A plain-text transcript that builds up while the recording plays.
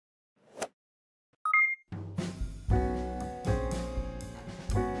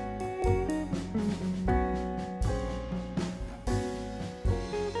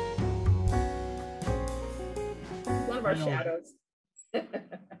our shadows.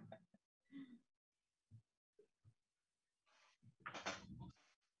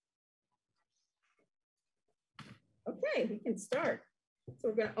 Okay, we can start. So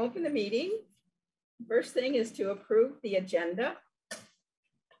we're going to open the meeting. First thing is to approve the agenda.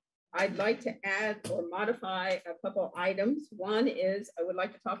 I'd like to add or modify a couple items. One is I would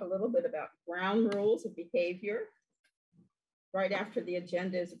like to talk a little bit about ground rules of behavior right after the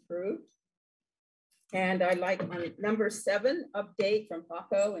agenda is approved. And I'd like on number 7, update from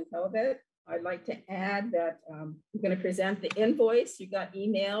Paco and Televet. I'd like to add that I'm going to present the invoice you got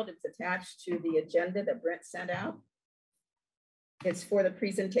emailed. It's attached to the agenda that Brent sent out. It's for the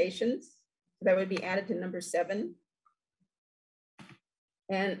presentations. That would be added to number 7.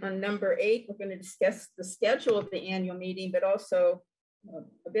 And on number 8, we're going to discuss the schedule of the annual meeting, but also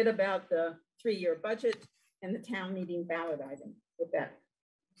a bit about the 3-year budget and the town meeting ballot item with that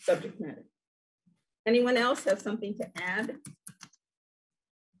subject matter. Anyone else have something to add?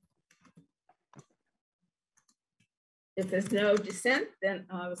 If there's no dissent, then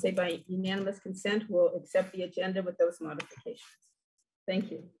I will say by unanimous consent, we'll accept the agenda with those modifications.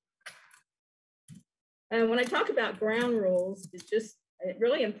 Thank you. And when I talk about ground rules, it's just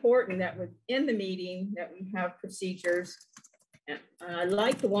really important that within the meeting that we have procedures. And I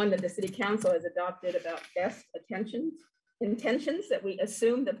like the one that the City Council has adopted about best intentions, that we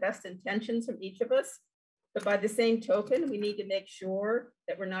assume the best intentions from each of us. But by the same token, we need to make sure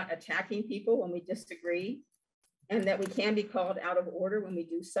that we're not attacking people when we disagree, and that we can be called out of order when we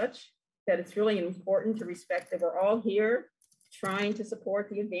do such, that it's really important to respect that we're all here trying to support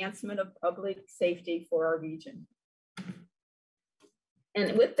the advancement of public safety for our region.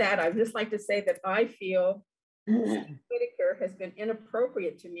 And with that, I'd just like to say that I feel Whitaker has been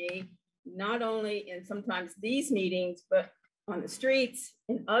inappropriate to me, not only in sometimes these meetings, but on the streets,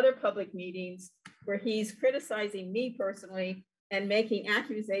 in other public meetings, where he's criticizing me personally and making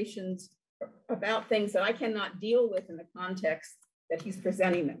accusations about things that I cannot deal with in the context that he's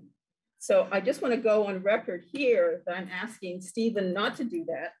presenting them. So I just want to go on record here that I'm asking Stephen not to do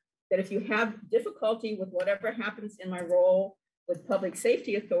that, that if you have difficulty with whatever happens in my role with Public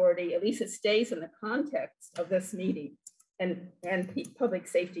Safety Authority, at least it stays in the context of this meeting and Public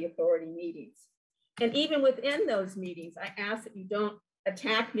Safety Authority meetings. And even within those meetings, I ask that you don't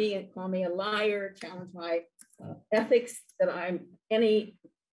attack me and call me a liar, challenge my ethics, that I'm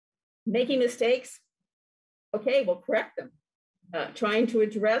making mistakes. Okay, we'll correct them. Trying to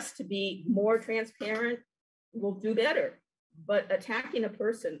address to be more transparent, we'll do better. But attacking a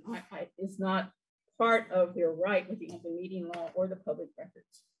person is not part of their right with the open meeting law or the public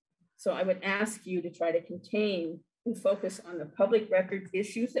records. So I would ask you to try to contain and focus on the public records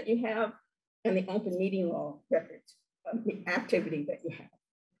issues that you have and the open meeting law records, the activity that you have.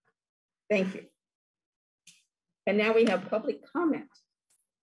 Thank you. And now we have public comment.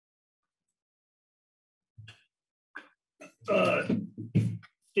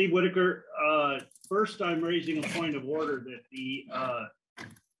 Steve Whitaker, first I'm raising a point of order that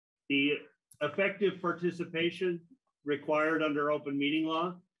the effective participation required under open meeting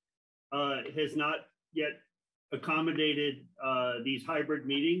law has not yet accommodated these hybrid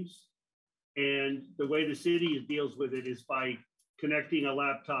meetings. And the way the city deals with it is by connecting a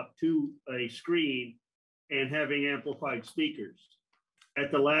laptop to a screen and having amplified speakers.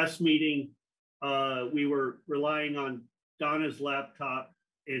 At the last meeting, we were relying on Donna's laptop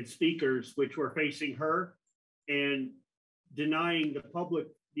and speakers, which were facing her, and denying the public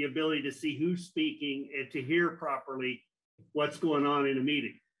the ability to see who's speaking and to hear properly what's going on in a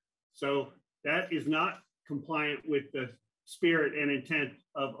meeting. So that is not compliant with the spirit and intent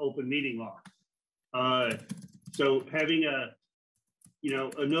of open meeting law. So having a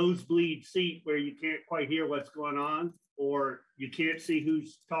nosebleed seat where you can't quite hear what's going on, or you can't see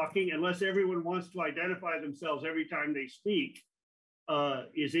who's talking, unless everyone wants to identify themselves every time they speak,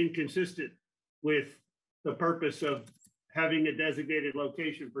 is inconsistent with the purpose of having a designated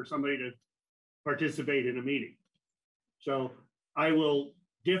location for somebody to participate in a meeting. So I will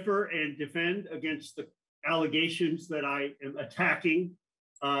differ and defend against the allegations that I am attacking.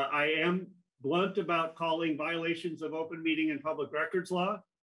 I am blunt about calling violations of open meeting and public records law.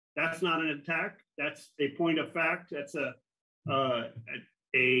 That's not an attack. That's a point of fact. That's a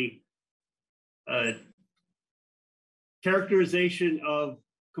characterization of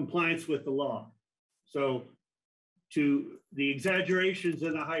compliance with the law. So to the exaggerations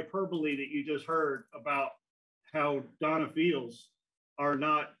and the hyperbole that you just heard about how Donna feels are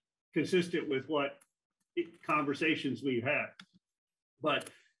not consistent with what conversations we've had. But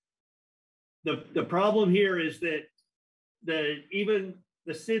the problem here is that even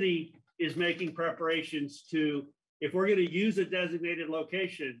the city is making preparations to if we're going to use a designated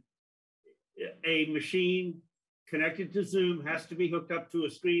location, a machine connected to Zoom has to be hooked up to a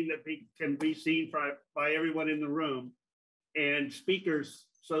screen that can be seen by everyone in the room, and speakers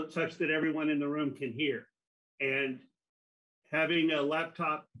such that everyone in the room can hear. And having a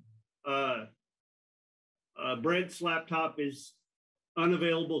laptop, Brent's laptop is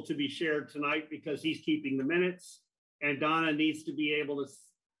unavailable to be shared tonight because he's keeping the minutes, and Donna needs to be able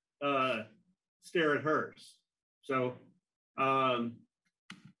to stare at hers. So I'm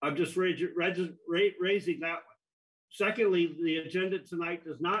just raising that one. Secondly, the agenda tonight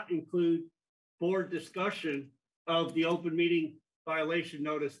does not include board discussion of the open meeting violation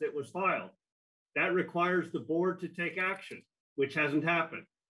notice that was filed. That requires the board to take action, which hasn't happened.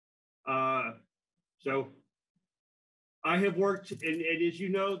 So I have worked, and as you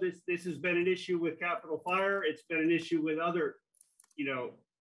know, this has been an issue with Capitol Fire. It's been an issue with other,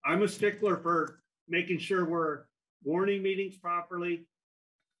 I'm a stickler for making sure we're warning meetings properly,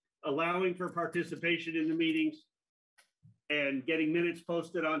 allowing for participation in the meetings, and getting minutes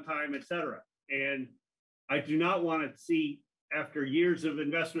posted on time, et cetera. And I do not want to see, after years of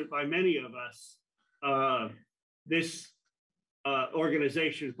investment by many of us, this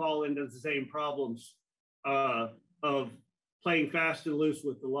organization fall into the same problems of playing fast and loose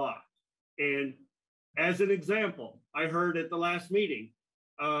with the law. And as an example, I heard at the last meeting,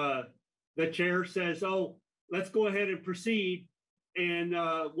 the chair says, oh, let's go ahead and proceed, and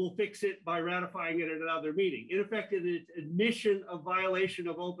we'll fix it by ratifying it at another meeting. In effect, it's admission of violation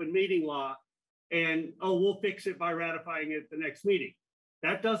of open meeting law, and oh, we'll fix it by ratifying it at the next meeting.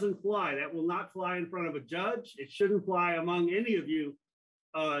 That doesn't fly. That will not fly in front of a judge. It shouldn't fly among any of you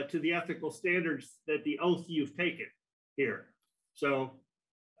to the ethical standards that the oath you've taken here. So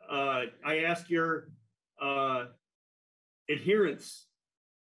I ask your adherence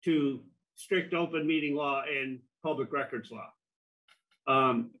to strict open meeting law and public records law.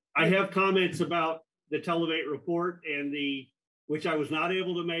 I have comments about the Televate report and which I was not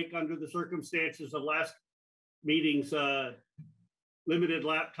able to make under the circumstances of last meeting's limited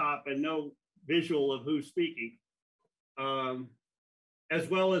laptop and no visual of who's speaking, as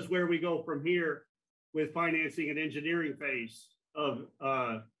well as where we go from here with financing and engineering phase of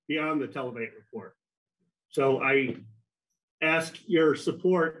beyond the Televate report. So I ask your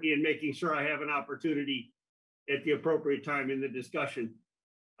support in making sure I have an opportunity at the appropriate time in the discussion,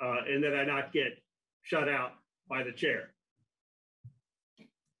 and that I not get shut out by the chair.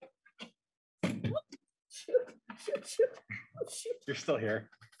 Shoot. You're still here.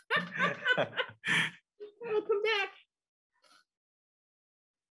 I'll come back.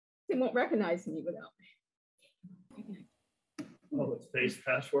 They won't recognize me without me. Oh, it's face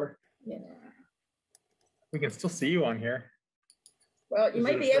password. Yeah. We can still see you on here. Well, you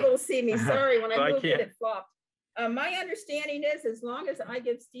might be able to see me. Sorry, when I moved it flopped. My understanding is, as long as I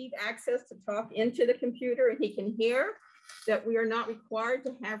give Steve access to talk into the computer and he can hear, that we are not required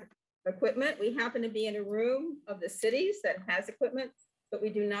to have equipment. We happen to be in a room of the cities that has equipment, but we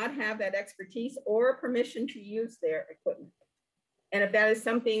do not have that expertise or permission to use their equipment. And if that is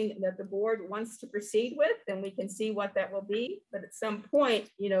something that the board wants to proceed with, then we can see what that will be. But at some point,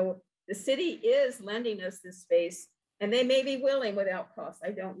 the city is lending us this space, and they may be willing without cost.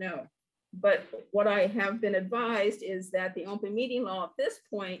 I don't know. But what I have been advised is that the open meeting law at this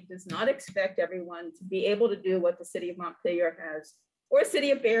point does not expect everyone to be able to do what the city of Montpelier has, or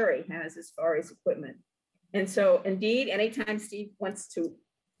city of Barry has as far as equipment. And so indeed, anytime Steve wants to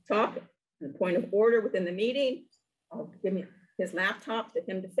talk in the point of order within the meeting, I'll give me his laptop to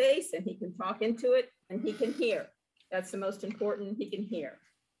him to face, and he can talk into it and he can hear. That's the most important, he can hear.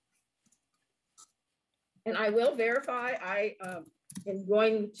 And I will verify, in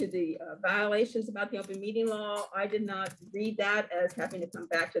going to the violations about the open meeting law, I did not read that as having to come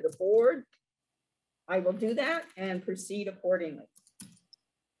back to the board. I will do that and proceed accordingly.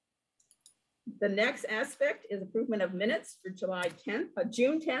 The next aspect is improvement of minutes for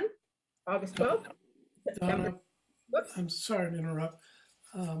June 10th, August 12th, September. I'm sorry to interrupt.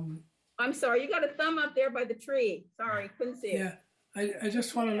 I'm sorry, you got a thumb up there by the tree. Sorry, couldn't see it. Yeah, I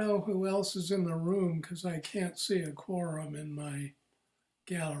just want to know who else is in the room because I can't see a quorum in my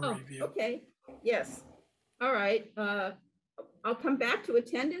gallery view. Okay, yes. All right, I'll come back to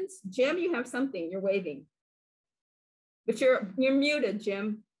attendance. Jim, you have something, you're waving. But you're muted,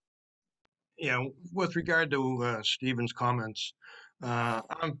 Jim. Yeah, with regard to Stephen's comments, I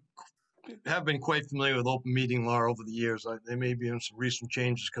have been quite familiar with open meeting law over the years. There may be some recent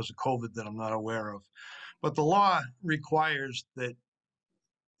changes because of COVID that I'm not aware of. But the law requires that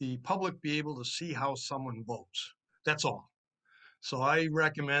the public be able to see how someone votes. That's all. So I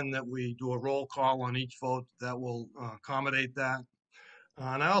recommend that we do a roll call on each vote that will accommodate that.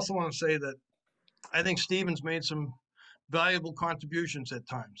 And I also want to say that I think Stephen's made some valuable contributions at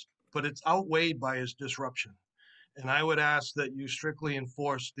times, but it's outweighed by his disruption. And I would ask that you strictly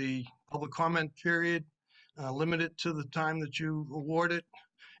enforce the public comment period, limit it to the time that you award it,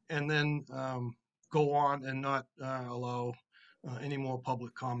 and then go on and not allow any more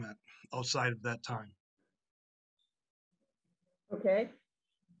public comment outside of that time. Okay.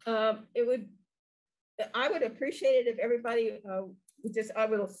 I would appreciate it if everybody would just, I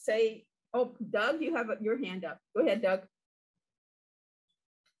will say, oh, Doug, you have your hand up. Go ahead, Doug.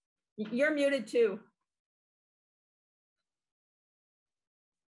 You're muted too.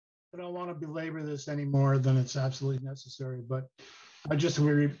 I don't want to belabor this any more than it's absolutely necessary, but I just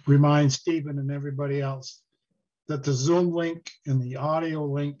remind Stephen and everybody else that the Zoom link and the audio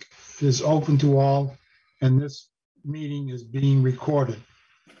link is open to all, and this meeting is being recorded.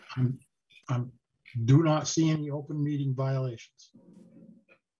 I do not see any open meeting violations.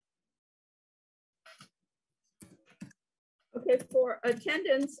 Okay, for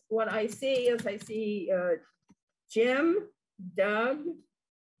attendance, what I see is I see Jim, Doug,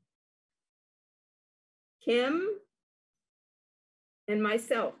 Kim, and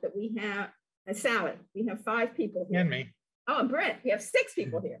myself, that we have, Sally. We have 5 people here. And me. Oh, and Brent, we have 6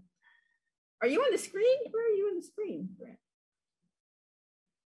 people here. Are you on the screen? Where are you on the screen, Brent?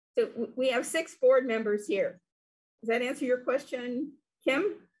 So we have 6 board members here. Does that answer your question,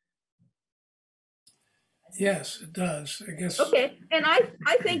 Kim? Yes, it does, I guess. Okay, and I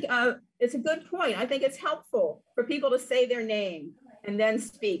think it's a good point. I think it's helpful for people to say their name and then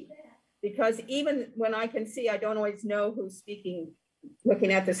speak, because even when I can see, I don't always know who's speaking,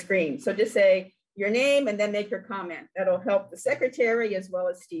 looking at the screen. So just say your name and then make your comment. That'll help the secretary as well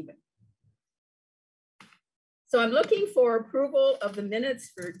as Stephen. So I'm looking for approval of the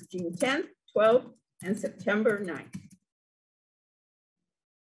minutes for June 10th, 12th, and September 9th.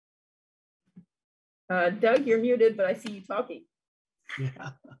 Doug, you're muted, but I see you talking.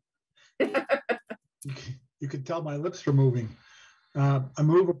 Yeah. You can tell my lips are moving. I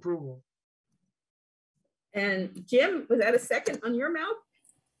move approval. And Jim, was that a second on your mouth?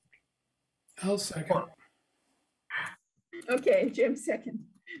 I'll second. Okay, Jim second.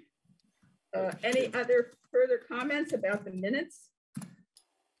 Any other further comments about the minutes?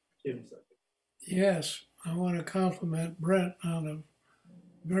 Jim second. Yes, I want to compliment Brent on a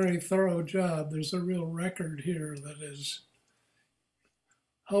very thorough job. There's a real record here that is,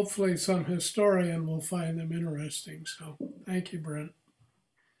 hopefully some historian will find them interesting. So thank you, Brent.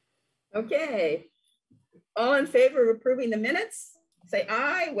 Okay. All in favor of approving the minutes? Say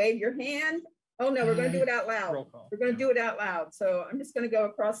aye, wave your hand. Oh no, we're going to do it out loud. Roll call. We're going to do it out loud. So I'm just going to go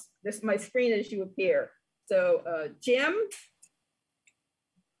across this my screen as you appear. So Jim,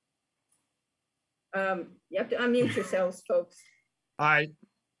 you have to unmute yourselves, folks. Aye.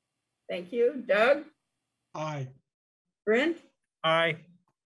 Thank you. Doug? Aye. Brent? Aye.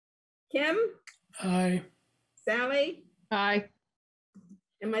 Kim? Aye. Sally? Aye.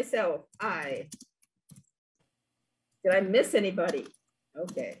 And myself, aye. Did I miss anybody?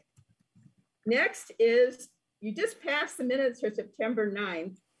 Okay. Next is, you just passed the minutes for September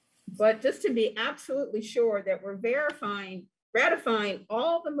 9th, but just to be absolutely sure that we're ratifying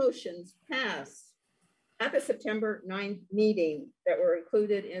all the motions passed at the September 9th meeting that were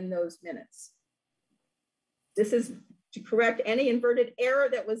included in those minutes. This is to correct any inverted error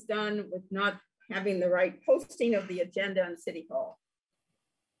that was done with not having the right posting of the agenda in City Hall.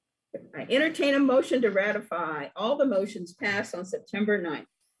 I entertain a motion to ratify all the motions passed on September 9th.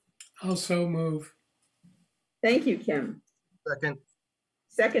 Also move. Thank you, Kim. Second.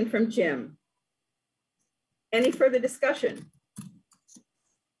 Second from Jim. Any further discussion?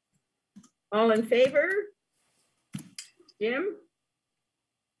 All in favor? Jim?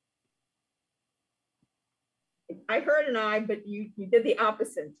 I heard an aye, but you did the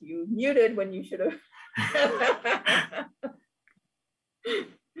opposite. You muted when you should have.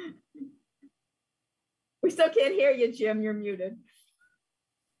 We still can't hear you, Jim. You're muted.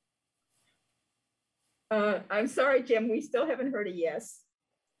 I'm sorry, Jim. We still haven't heard a yes.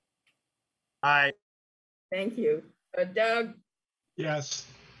 Aye. Thank you. Doug? Yes.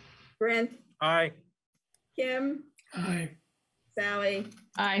 Brent? Aye. Kim? Aye. Sally?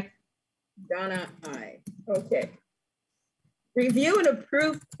 Aye. Donna? Aye. Okay. Review and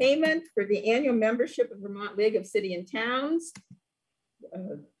approve payment for the annual membership of Vermont League of City and Towns.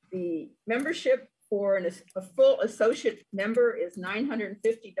 The membership for a full associate member is $950.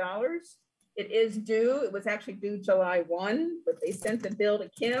 It is due. It was actually due July 1, but they sent the bill to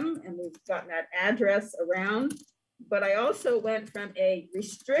Kim and we've gotten that address around. but I also went from a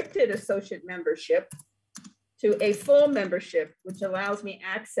restricted associate membership to a full membership, which allows me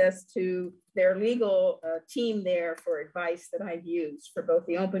access to their legal team there for advice that I've used for both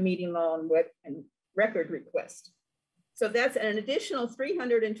the open meeting law and record request. So that's an additional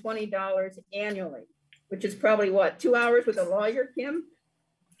 $320 annually, which is probably what, 2 hours with a lawyer, Kim?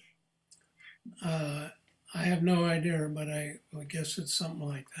 I have no idea, but I guess it's something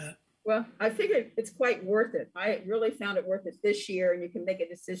like that. Well, I figured it's quite worth it. I really found it worth it this year, and you can make a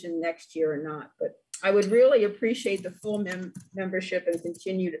decision next year or not. But I would really appreciate the full membership and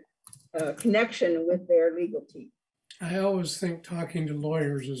continued connection with their legal team. I always think talking to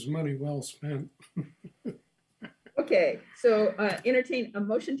lawyers is money well spent. Okay, so entertain a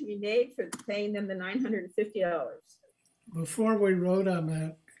motion to be made for paying them the $950. Before we vote on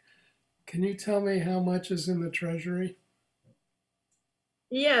that, can you tell me how much is in the treasury?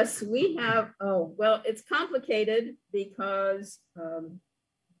 Yes, we have, oh, well, it's complicated because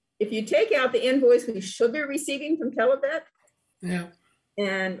if you take out the invoice we should be receiving from Telebet Yeah,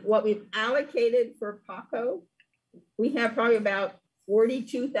 and what we've allocated for Paco, we have probably about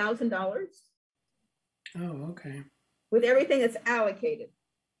 $42,000 oh, okay. with everything that's allocated,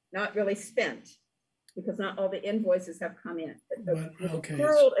 not really spent, because not all the invoices have come in. But the Okay.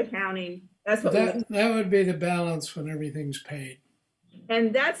 accrual accounting, that's what That would be the balance when everything's paid.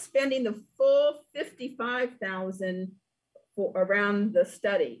 and that's spending the full $55,000 for around the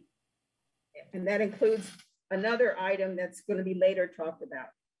study. And that includes another item that's going to be later talked about.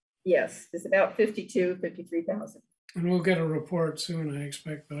 Yes, it's about 53,000. And we'll get a report soon, I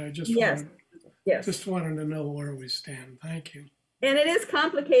expect, but I just Yes, yes. just wanted to know where we stand. Thank you. And it is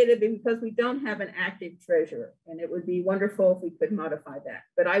complicated because we don't have an active treasurer, and it would be wonderful if we could modify that.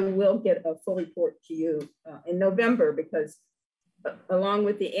 But I will get a full report to you in November, because along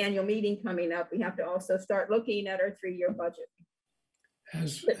with the annual meeting coming up, we have to also start looking at our 3-year budget.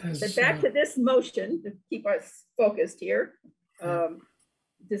 But back to this motion to keep us focused here.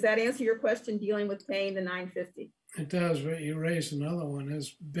 Does that answer your question dealing with paying the $950? It does, but you raised another one. Has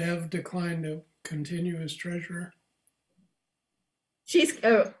Bev declined to continue as treasurer? She's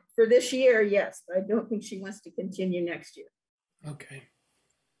for this year, yes, but I don't think she wants to continue next year. Okay.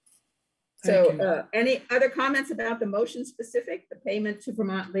 So any other comments about the motion specific, the payment to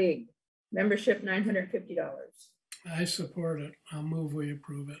Vermont League, membership $950? I support it. I'll move we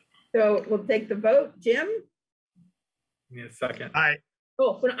approve it. So we'll take the vote. Jim? Need a second. Aye.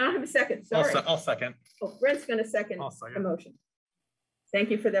 Oh, I don't have a second, sorry. I'll second. Oh, Brent's gonna second I'll the second. motion.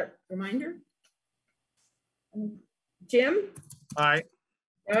 Thank you for that reminder. Jim? Aye.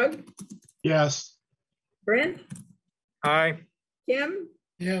 Doug? Yes. Brent? Aye. Kim?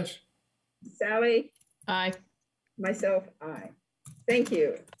 Yes. Sally? Aye. Myself, aye. Thank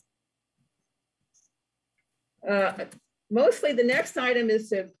you. Mostly the next item is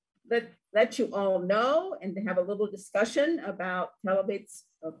to let you all know and to have a little discussion about Telebet's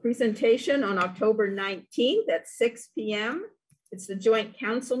presentation on October 19th at 6 p.m. It's the joint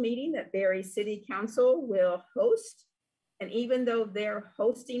council meeting that Barre City Council will host. And even though they're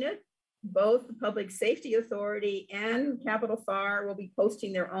hosting it, both the Public Safety Authority and Capital FAR will be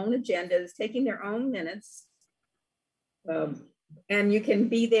posting their own agendas, taking their own minutes. And you can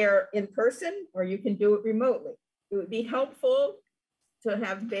be there in person or you can do it remotely. It would be helpful to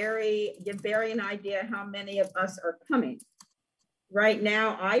have give Barry an idea how many of us are coming. Right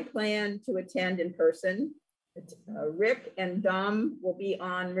now, I plan to attend in person. Rick and Dom will be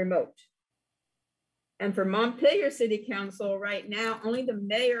on remote. And for Montpelier City Council, right now, only the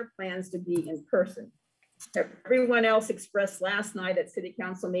mayor plans to be in person. Everyone else expressed last night at City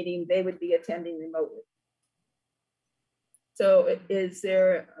Council meeting, they would be attending remotely. So if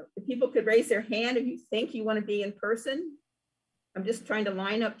people could raise their hand if you think you want to be in person. I'm just trying to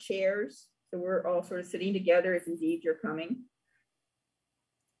line up chairs so we're all sort of sitting together if indeed you're coming.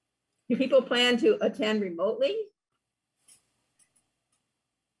 Do people plan to attend remotely?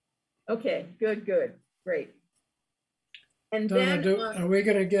 Okay, good, great. And Donna, then are we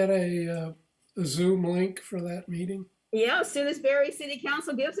going to get a Zoom link for that meeting? yeah, as soon as Barre City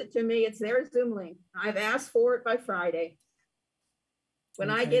Council gives it to me, it's their Zoom link. I've asked for it by Friday. When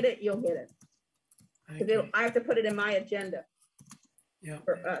I get it, you'll get it. Because I have to put it in my agenda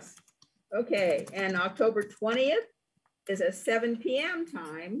for us. Okay, and October 20th is a 7 p.m.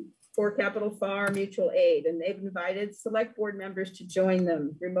 time for Capital FAR Mutual Aid, and they've invited select board members to join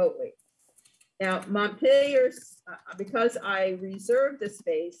them remotely. Now, Montpelier's, because I reserved the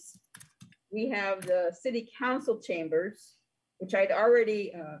space, we have the city council chambers, which I'd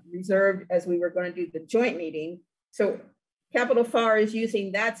already reserved as we were going to do the joint meeting. So Capital FAR is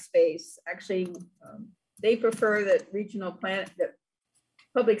using that space. Actually, they prefer that regional plan, that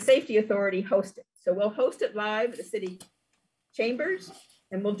Public Safety Authority host it. So we'll host it live at the city chambers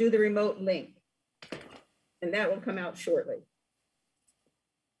and we'll do the remote link. And that will come out shortly.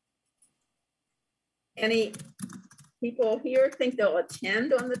 Any people here think they'll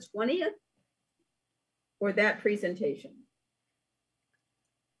attend on the 20th for that presentation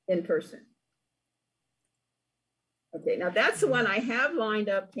in person? Okay, now that's the one I have lined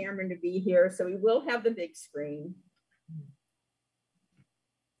up Cameron to be here, so we will have the big screen.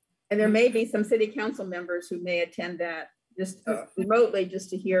 And there may be some city council members who may attend that just remotely, just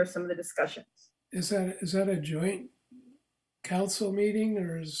to hear some of the discussions. Is that a joint council meeting,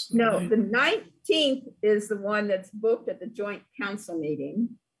 or is No, the 19th is the one that's booked at the joint council meeting.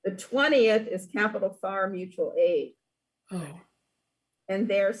 The 20th is Capital Fire Mutual Aid. Oh, And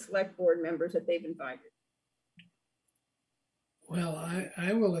their select board members that they've invited. well,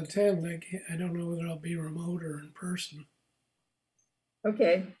 I will attend. I don't know whether I'll be remote or in person.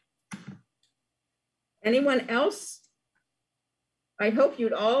 Okay. Anyone else? I hope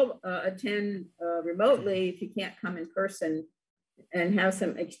you'd all attend remotely if you can't come in person, and have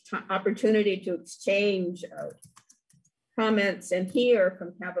some opportunity to exchange comments and hear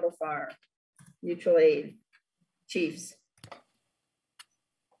from Capital Fire Mutual Aid chiefs.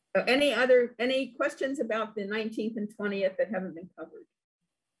 Any questions about the 19th and 20th that haven't been covered?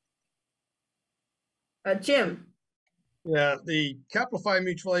 Jim? Yeah, the Capital Fire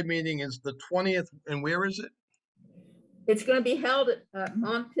Mutual Aid meeting is the 20th, and where is it? It's going to be held at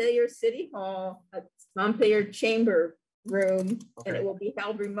Montpelier City Hall, at Montpelier Chamber Room, and it will be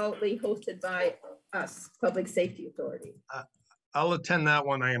held remotely, hosted by us, Public Safety Authority. I'll attend that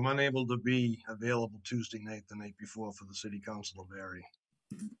one. I am unable to be available Tuesday night, the night before, for the City Council of Barry.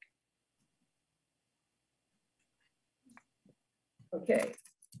 Okay.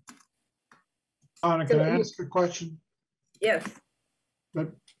 Donna, can I ask a question? Yes.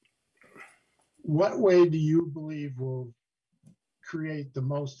 But what way do you believe will create the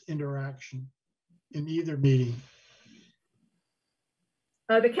most interaction in either meeting?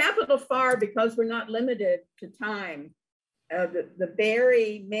 The Capital Fire, because we're not limited to time, the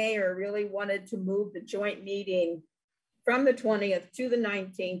Barry mayor really wanted to move the joint meeting from the 20th to the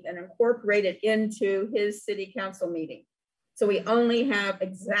 19th and incorporate it into his city council meeting. So we only have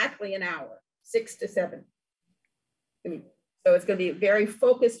exactly an hour, 6 to 7. So it's going to be a very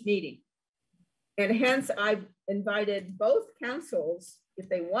focused meeting. And hence I've invited both councils, if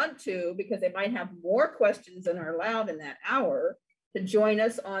they want to, because they might have more questions than are allowed in that hour, to join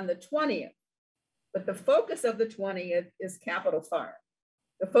us on the 20th. But the focus of the 20th is Capital Fire.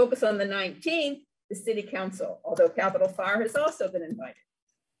 The focus on the 19th is City Council, although Capital Fire has also been invited.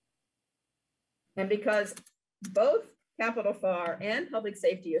 And because both Capital Fire and Public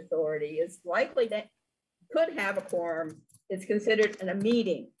Safety Authority is likely that could have a quorum, it's considered a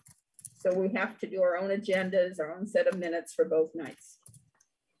meeting. So we have to do our own agendas, our own set of minutes for both nights.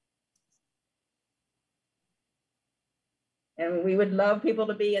 And we would love people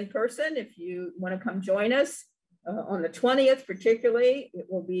to be in person. If you want to come join us on the 20th, particularly, it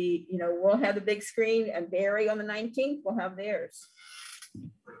will be, we'll have the big screen, and Barry on the 19th will have theirs.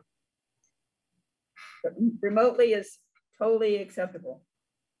 But remotely is totally acceptable.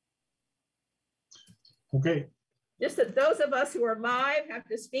 Okay. Just that those of us who are live have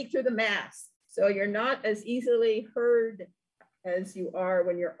to speak through the mask. So you're not as easily heard as you are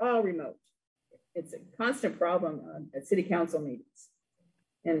when you're all remote. It's a constant problem at city council meetings.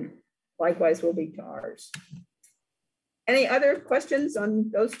 And likewise will be to ours. Any other questions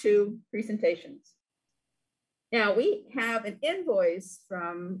on those two presentations? Now we have an invoice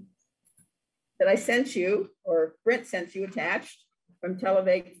that I sent you, or Brent sent you attached from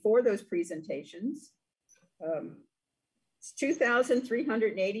Televate for those presentations. It's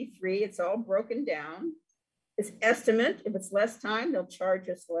 $2,383. It's all broken down. It's estimate. If it's less time, they'll charge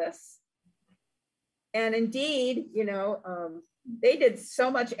us less. And indeed, they did so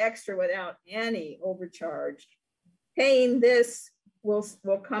much extra without any overcharge. Paying this will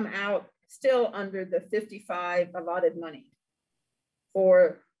come out still under the 55 allotted money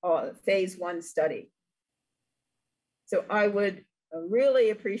for phase 1 study. So I would really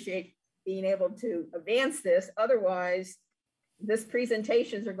appreciate being able to advance this. Otherwise, this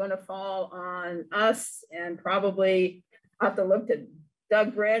presentations are going to fall on us, and probably I'll have to look to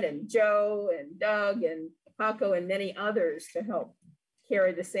Doug Brett and Joe and Doug and Paco and many others to help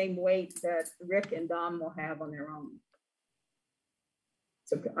carry the same weight that Rick and Dom will have on their own.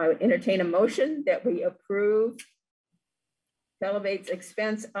 So I would entertain a motion that we approve Televate's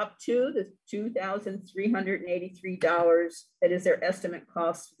expense up to the $2,383. That is their estimate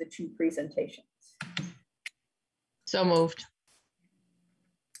cost for the two presentations. So moved.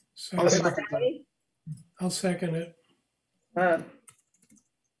 I'll Second, second that. I'll second it. Doug,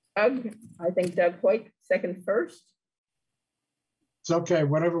 I think Doug Hoyt, second first. It's okay,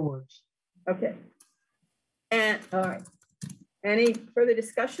 whatever works. Okay. And, all right. Any further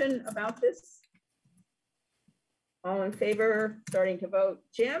discussion about this? All in favor, starting to vote.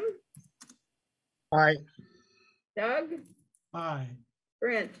 Jim, Aye. Doug, Aye.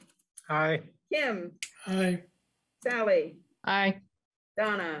 Brent, Aye. Kim, Aye. Sally, Aye.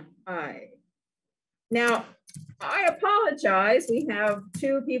 Donna, aye. Now, I apologize. We have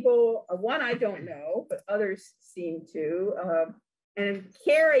two people, one I don't know, but others seem to. And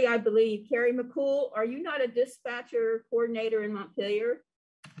Carrie, I believe, Carrie McCool, are you not a dispatcher coordinator in Montpelier?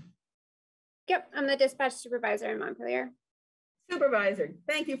 Yep, I'm the dispatch supervisor in Montpelier. Supervisor,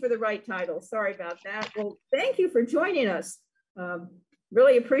 thank you for the right title. Sorry about that. Well, thank you for joining us.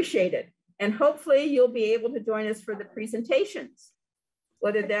 Really appreciate it. And hopefully you'll be able to join us for the presentations,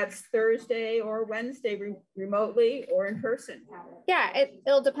 whether that's Thursday or Wednesday remotely or in person. Yeah,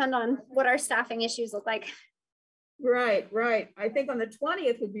 it'll depend on what our staffing issues look like. Right, right. I think on the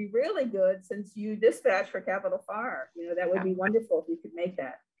 20th would be really good since you dispatch for Capitol Fire. You know, that would be wonderful if you could make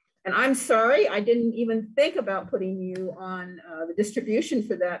that. And I'm sorry, I didn't even think about putting you on the distribution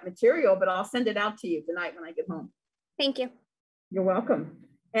for that material, but I'll send it out to you tonight when I get home. Thank you. You're welcome.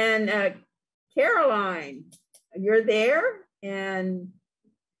 And Caroline, you're there, and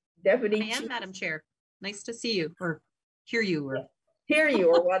Deputy I am, Chief, Madam Chair. Nice to see you or hear you or hear you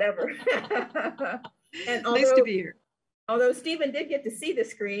or whatever. And nice to be here. Although Stephen did get to see the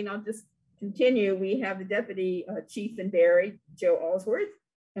screen, I'll just continue. We have the Deputy Chief in Barry, Joe Allsworth,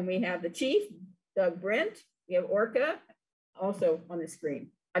 and we have the Chief, Doug Brent. We have Orca also on the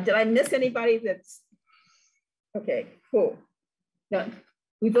screen. Did I miss anybody that's, okay, cool. Done.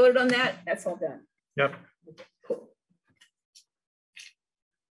 We voted on that, that's all done. Yep. Cool.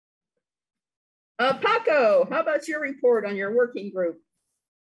 Paco, how about your report on your working group?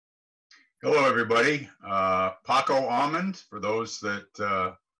 Hello, everybody. Paco Almond, for those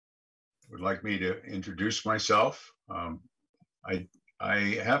that would like me to introduce myself. I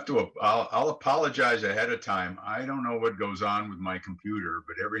have to, I'll apologize ahead of time. I don't know what goes on with my computer,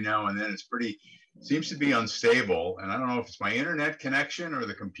 but every now and then seems to be unstable. And I don't know if it's my internet connection or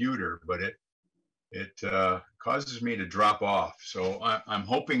the computer, but it causes me to drop off. So I'm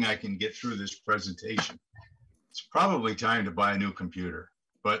hoping I can get through this presentation. It's probably time to buy a new computer,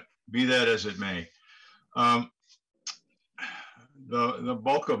 but be that as it may. The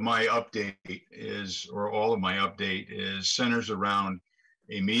bulk of my update is, or all of my update is, centers around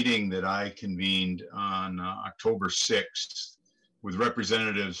a meeting that I convened on October 6th with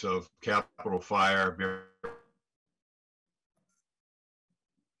representatives of Capitol Fire.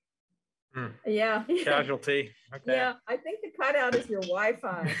 Yeah. Casualty. Okay. Yeah, I think the cutout is your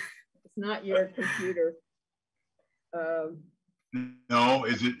Wi-Fi. It's not your computer. No,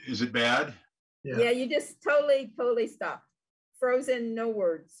 is it bad? Yeah, you just totally stopped. Frozen, no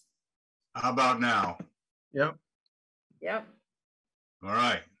words. How about now? Yep. Yep. All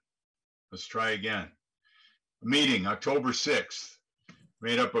right, let's try again. A meeting, October 6th,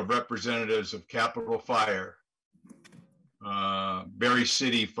 made up of representatives of Capitol Fire, Barry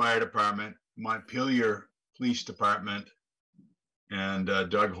City Fire Department, Montpelier Police Department, and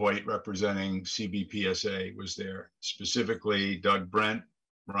Doug Hoyt representing CVPSA was there. Specifically, Doug Brent,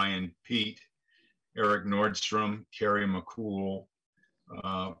 Ryan Pete, Eric Nordstrom, Carrie McCool,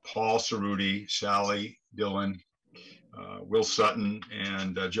 Paul Cerruti, Sally Dillon, Will Sutton,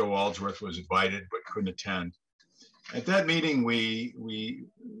 and Joe Aldsworth was invited but couldn't attend. At that meeting, the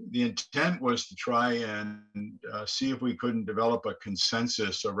intent was to try and see if we couldn't develop a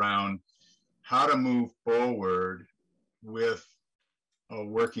consensus around how to move forward with a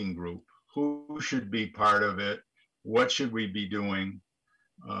working group. Who should be part of it? What should we be doing?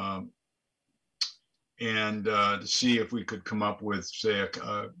 And to see if we could come up with, say,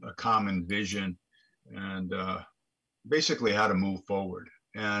 a common vision and basically how to move forward.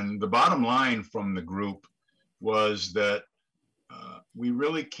 And the bottom line from the group was that we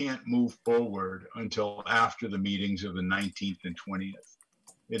really can't move forward until after the meetings of the 19th and 20th.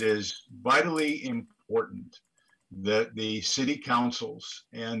 It is vitally important that the city councils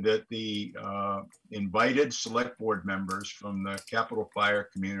and that the invited select board members from the Capitol Fire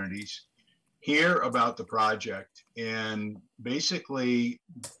communities hear about the project and basically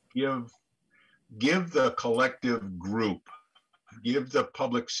give the collective group, give the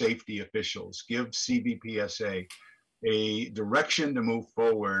public safety officials, give CVPSA a direction to move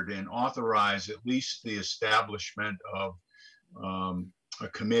forward and authorize at least the establishment of a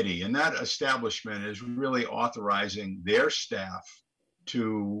committee, and that establishment is really authorizing their staff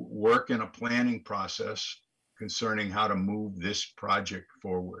to work in a planning process concerning how to move this project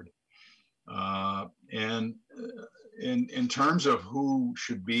forward. And in terms of who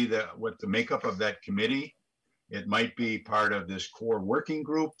should be what the makeup of that committee, it might be part of this core working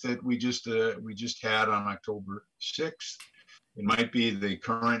group that we just had on October 6th. It might be the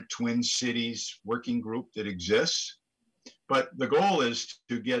current Twin Cities working group that exists. But the goal is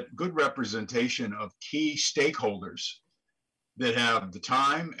to get good representation of key stakeholders that have the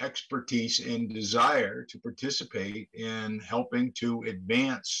time, expertise, and desire to participate in helping to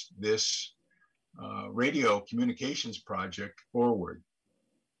advance this radio communications project forward.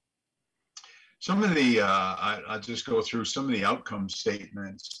 Some of the, I'll just go through some of the outcome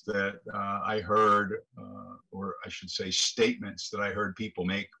statements that I heard, or I should say statements that I heard people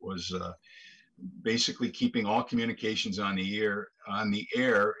make was basically keeping all communications on the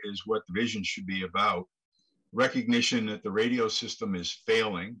air is what the vision should be about. Recognition that the radio system is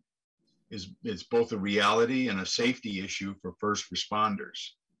failing it's both a reality and a safety issue for first responders.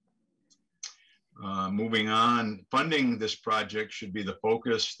 Moving on, funding this project should be the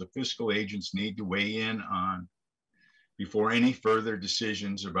focus the fiscal agents need to weigh in on before any further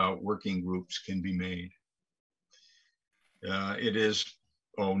decisions about working groups can be made.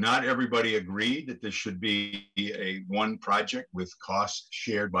 Not everybody agreed that this should be a one project with costs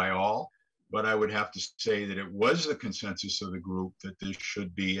shared by all, but I would have to say that it was the consensus of the group that this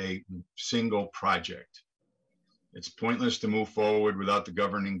should be a single project. It's pointless to move forward without the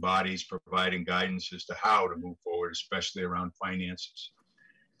governing bodies providing guidance as to how to move forward, especially around finances.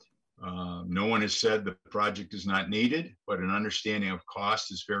 No one has said the project is not needed, but an understanding of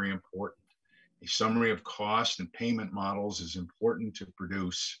cost is very important. A summary of cost and payment models is important to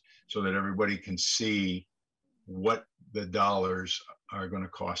produce so that everybody can see what the dollars are going to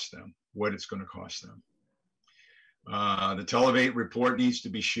cost them, what it's going to cost them. The Televate report needs to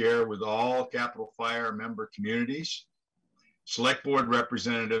be shared with all Capital Fire member communities. Select board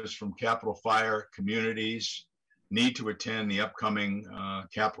representatives from Capital Fire communities need to attend the upcoming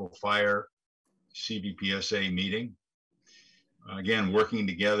Capital Fire CVPSA meeting. Again, working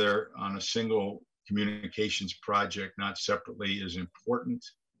together on a single communications project, not separately, is important.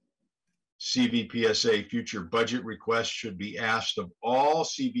 CVPSA future budget requests should be asked of all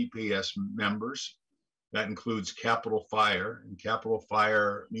CVPS members. That includes Capital Fire, and Capital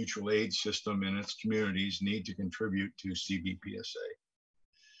Fire mutual aid system and its communities need to contribute to CVPSA.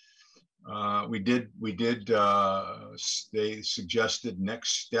 They suggested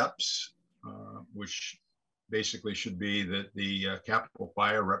next steps, which basically should be that the Capital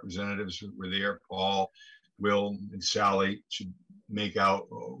Fire representatives who were there, Paul, Will, and Sally, should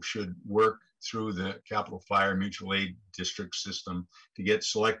work through the Capital Fire Mutual Aid District system to get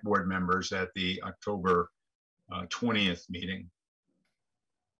select board members at the October 20th meeting.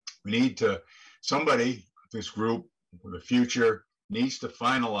 We need to, this group for the future needs to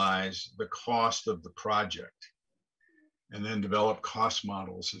finalize the cost of the project and then develop cost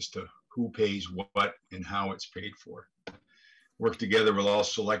models as to who pays what and how it's paid for. Work together with all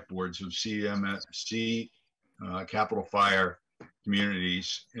select boards of CMSC, Capital Fire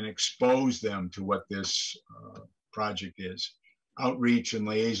communities, and expose them to what this project is. Outreach and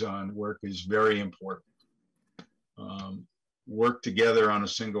liaison work is very important. Work together on a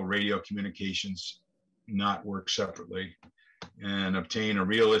single radio communications, not work separately, and obtain a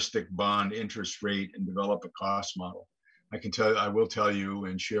realistic bond interest rate and develop a cost model. I will tell you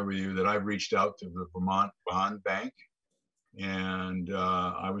and share with you that I've reached out to the Vermont Bond Bank, and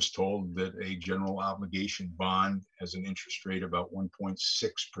I was told that a general obligation bond has an interest rate about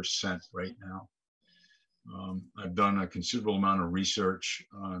 1.6% right now. I've done a considerable amount of research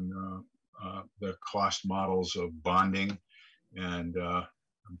on the cost models of bonding, and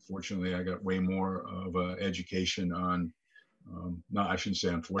unfortunately, I got way more of an education on. No, I shouldn't say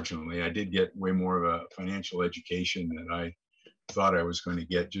unfortunately. I did get way more of a financial education than I thought I was going to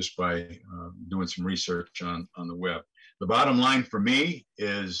get just by doing some research on the web. The bottom line for me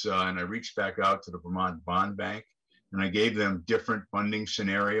is, and I reached back out to the Vermont Bond Bank, and I gave them different funding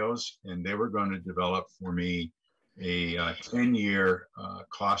scenarios, and they were going to develop for me a 10-year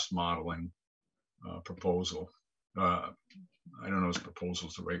cost modeling proposal. I don't know if proposal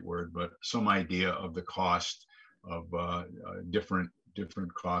is the right word, but some idea of the cost of different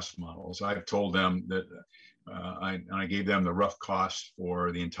cost models. I've told them that I gave them the rough cost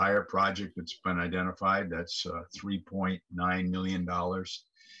for the entire project that's been identified. That's $3.9 million.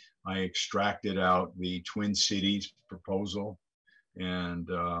 I extracted out the Twin Cities proposal, and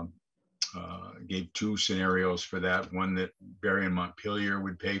gave two scenarios for that, one that Barry and Montpelier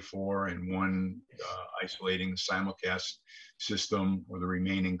would pay for, and one isolating the simulcast system or the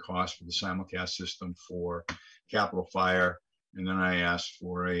remaining cost for the simulcast system for Capital Fire. And then I asked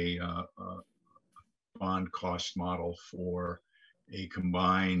for a bond cost model for a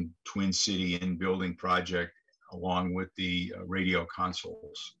combined Twin City in-building project along with the radio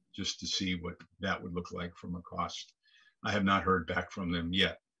consoles, just to see what that would look like from a cost. I have not heard back from them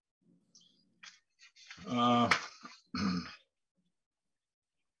yet.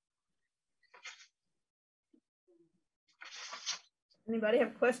 Anybody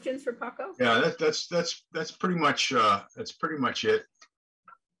have questions for Paco? Yeah, that's pretty much it.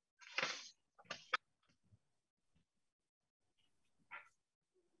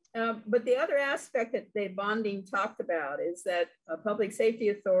 But the other aspect that the bonding talked about is that a public safety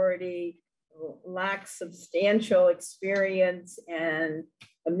authority lacks substantial experience and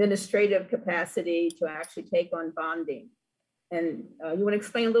administrative capacity to actually take on bonding. And you want to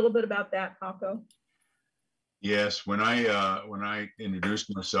explain a little bit about that, Paco? Yes, when I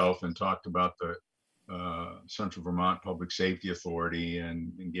introduced myself and talked about the Central Vermont Public Safety Authority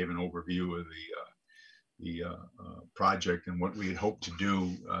and gave an overview of the project and what we had hoped to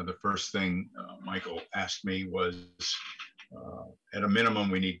do, the first thing Michael asked me was, at a minimum,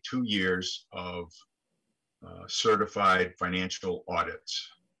 we need 2 years of certified financial audits.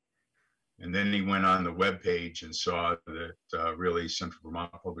 And then he went on the webpage and saw that really Central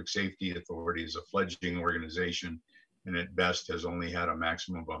Vermont Public Safety Authority is a fledgling organization, and at best has only had a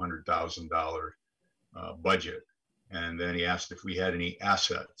maximum of $100,000 budget. And then he asked if we had any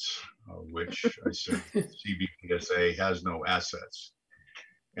assets, which I said CVPSA has no assets.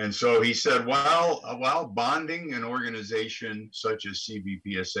 And so he said, while bonding an organization such as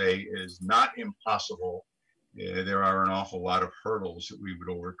CVPSA is not impossible, there are an awful lot of hurdles that we would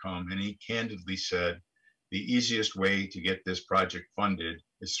overcome. And he candidly said, the easiest way to get this project funded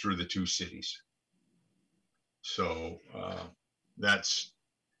is through the two cities. So that's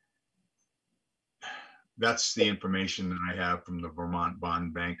the information that I have from the Vermont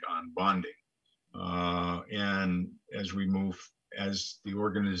Bond Bank on bonding. And as the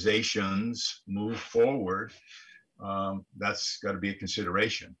organizations move forward, that's got to be a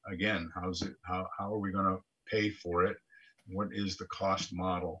consideration. Again, how are we going to pay for it? What is the cost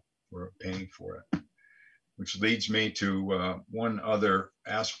model for paying for it? Which leads me to one other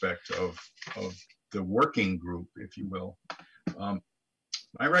aspect of the working group, if you will.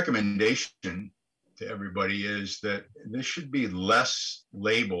 My recommendation to everybody is that this should be less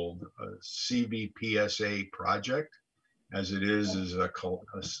labeled a CVPSA project, as it is a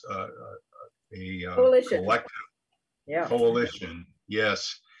Coalition. Collective coalition.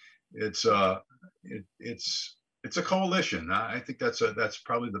 Yes, it's a coalition. I think that's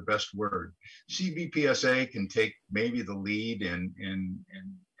probably the best word. CVPSA can take maybe the lead in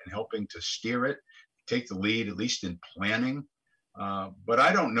helping to steer it, take the lead at least in planning. But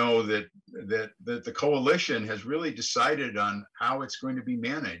I don't know that the coalition has really decided on how it's going to be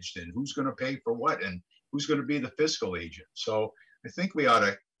managed and who's going to pay for what and who's going to be the fiscal agent. So I think we ought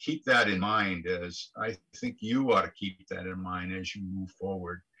to keep that in mind, as I think you ought to keep that in mind as you move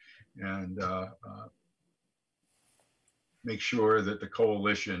forward, and make sure that the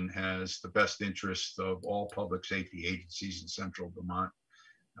coalition has the best interests of all public safety agencies in Central Vermont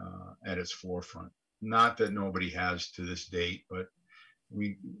at its forefront. Not that nobody has to this date, but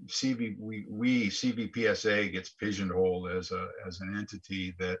CVPSA gets pigeonholed as an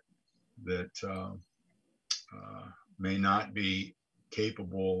entity that may not be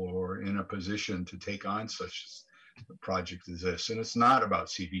capable or in a position to take on such a project as this. And it's not about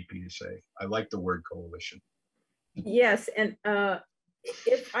CVPSA. I like the word coalition. Yes, and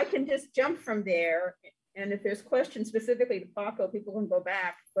if I can just jump from there, and if there's questions specifically to Paco, people can go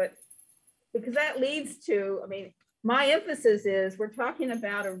back, but because that leads to, I mean, my emphasis is we're talking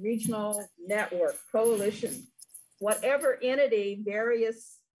about a regional network, coalition, whatever entity,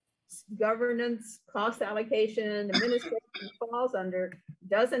 various governance, cost allocation, administration falls under,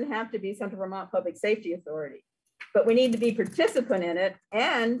 doesn't have to be Central Vermont Public Safety Authority, but we need to be participant in it.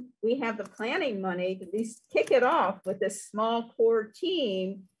 And we have the planning money to at least kick it off with this small core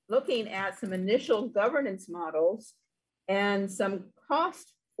team, looking at some initial governance models and some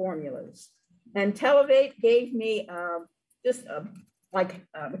cost formulas. And Televate gave me just what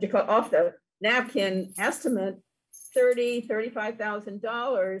you call off the napkin estimate,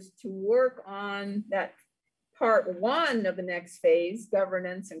 $35,000 to work on that part one of the next phase,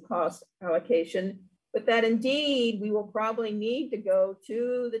 governance and cost allocation, but that indeed we will probably need to go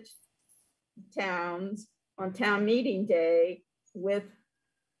to the towns on town meeting day with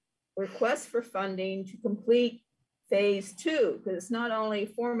request for funding to complete phase 2, because it's not only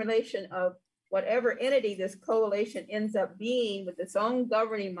formulation of whatever entity this coalition ends up being with its own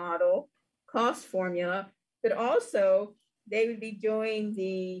governing model, cost formula, but also they would be doing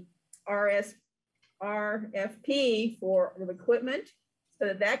the RFP for the equipment so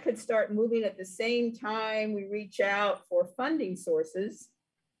that that could start moving at the same time we reach out for funding sources.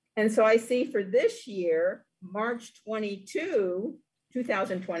 And so I see for this year, March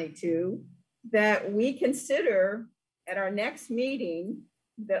 2022, that we consider at our next meeting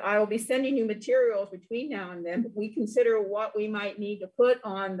that I will be sending you materials between now and then, but we consider what we might need to put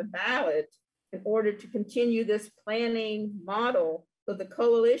on the ballot in order to continue this planning model so the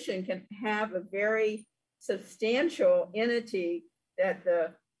coalition can have a very substantial entity that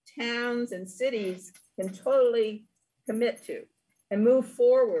the towns and cities can totally commit to and move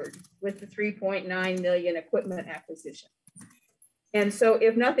forward with the 3.9 million equipment acquisition. And so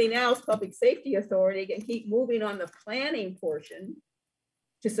if nothing else, Public Safety Authority can keep moving on the planning portion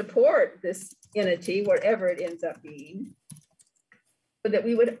to support this entity, whatever it ends up being, so that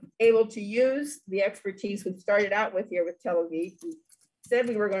we would be able to use the expertise we started out with here with Tel Aviv. We said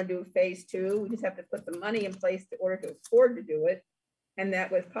we were going to do phase 2. We just have to put the money in place in order to afford to do it. And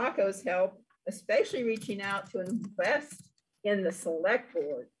that with Paco's help, especially reaching out to invest in the select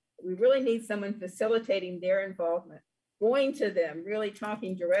board, we really need someone facilitating their involvement, going to them, really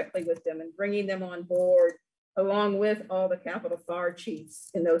talking directly with them and bringing them on board along with all the capital fire chiefs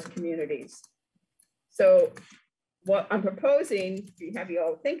in those communities. So what I'm proposing to have you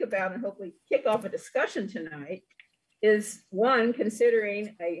all think about and hopefully kick off a discussion tonight is, one,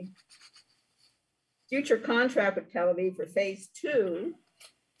 considering a future contract with Tel Aviv for phase 2,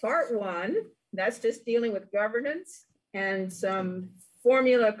 part 1, that's just dealing with governance and some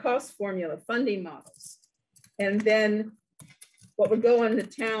cost formula, funding models. And then what would go in the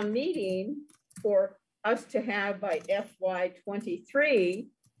town meeting for us to have by FY23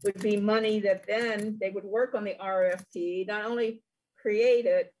 would be money that then they would work on the RFP, not only create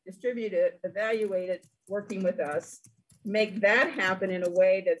it, distribute it, evaluate it, working with us, make that happen in a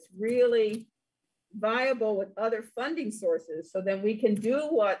way that's really viable with other funding sources. So then we can do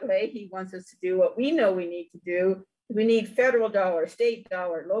what Leahy wants us to do, what we know we need to do. We need federal dollar, state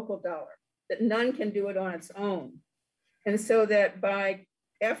dollar, local dollar, that none can do it on its own. And so that by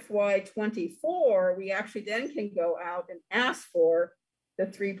FY24, we actually then can go out and ask for the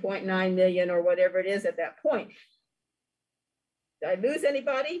 3.9 million or whatever it is at that point. Did I lose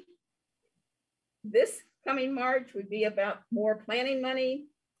anybody? This coming March would be about more planning money.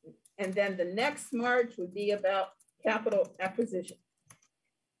 And then the next March would be about capital acquisition.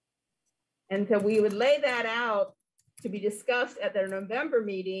 And so we would lay that out to be discussed at the November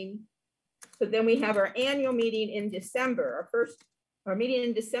meeting. So then we have our annual meeting in December. Our meeting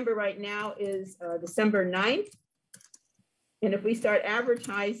in December right now is December 9th. And if we start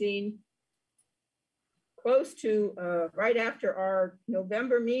advertising close to right after our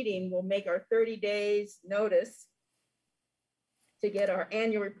November meeting, we'll make our 30 days notice to get our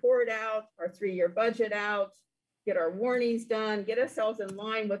annual report out, our 3-year budget out, get our warnings done, get ourselves in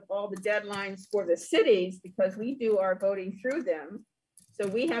line with all the deadlines for the cities, because we do our voting through them. So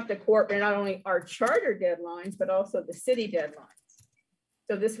we have to coordinate not only our charter deadlines, but also the city deadlines.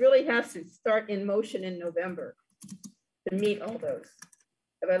 So this really has to start in motion in November to meet all those.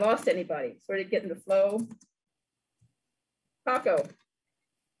 Have I lost anybody? Sort of getting the flow. Paco.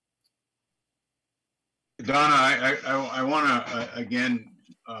 Donna, I want to again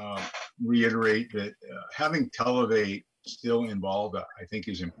reiterate that having Televate still involved, I think,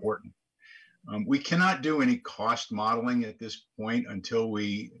 is important. We cannot do any cost modeling at this point until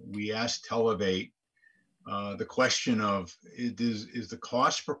we ask Televate the question of, is the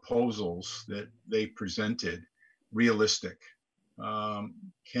cost proposals that they presented realistic?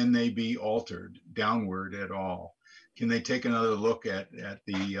 Can they be altered downward at all? Can they take another look at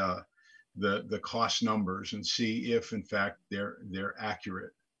the cost numbers and see if in fact they're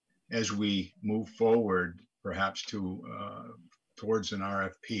accurate as we move forward, perhaps towards an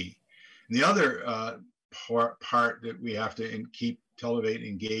RFP. And the other part that we have to keep Televate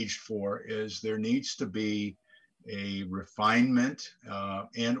engaged for is there needs to be a refinement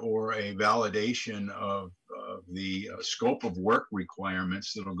and or a validation of the scope of work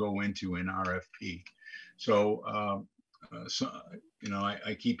requirements that'll go into an RFP. So, you know,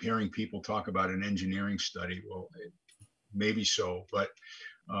 I keep hearing people talk about an engineering study. Well, maybe so, but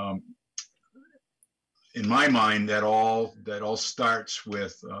in my mind, that all starts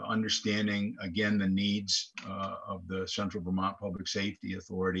with understanding, again, the needs of the Central Vermont Public Safety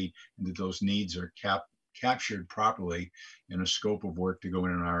Authority, and that those needs are captured properly in a scope of work to go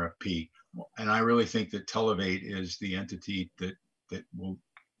in an RFP. And I really think that Televate is the entity that will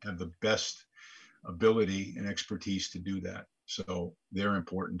have the best ability and expertise to do that. So they're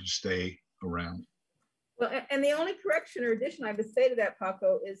important to stay around. Well, and the only correction or addition I would say to that,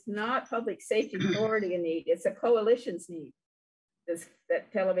 Paco, is not public safety authority a need. It's a coalition's need.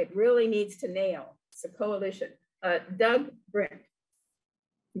 That Televate really needs to nail. It's a coalition. Doug Brent,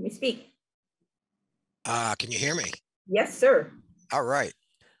 can you speak? Can you hear me? Yes, sir. All right.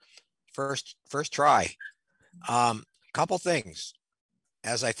 First try. Couple things.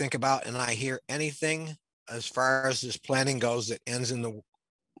 As I think about and I hear anything as far as this planning goes that ends in the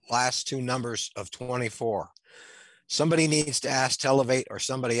last two numbers of 24, somebody needs to ask Televate or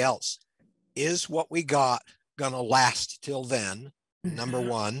somebody else, is what we got going to last till then? Number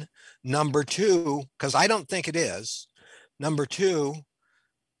one. Number two, because I don't think it is. Number two,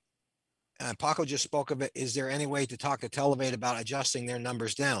 Paco just spoke of it. Is there any way to talk to Televate about adjusting their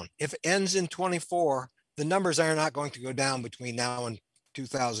numbers down? If it ends in 24, the numbers are not going to go down between now and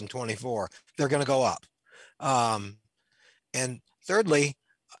 2024. They're going to go up. And thirdly,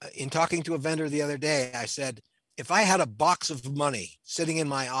 in talking to a vendor the other day, I said, if I had a box of money sitting in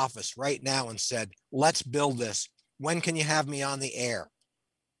my office right now and said, let's build this, when can you have me on the air?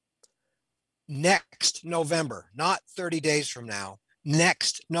 Next November, not 30 days from now,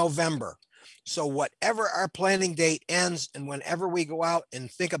 next November. So whatever our planning date ends and whenever we go out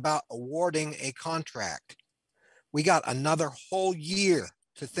and think about awarding a contract, we got another whole year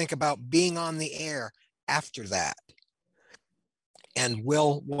to think about being on the air after that. And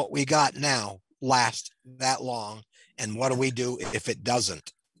will what we got now last that long? And what do we do if it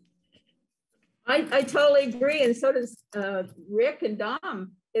doesn't? I totally agree. And so does Rick and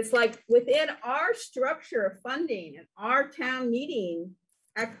Dom. It's like within our structure of funding and our town meeting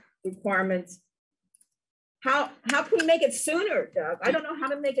requirements, how can we make it sooner, Doug? I don't know how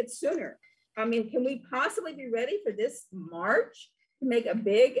to make it sooner. I mean, can we possibly be ready for this March to make a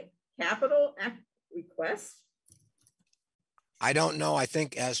big capital request? I don't know. I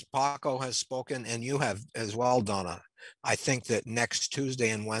think as Paco has spoken and you have as well, Donna, I think that next Tuesday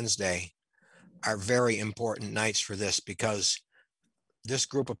and Wednesday are very important nights for this, because this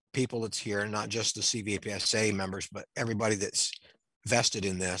group of people that's here, not just the CVPSA members, but everybody that's vested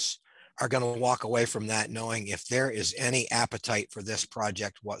in this, are going to walk away from that knowing if there is any appetite for this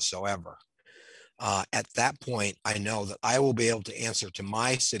project whatsoever. At that point, I know that I will be able to answer to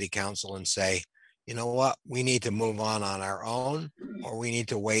my city council and say, you know what, we need to move on our own, or we need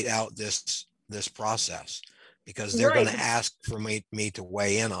to wait out this process, because they're going to ask for me to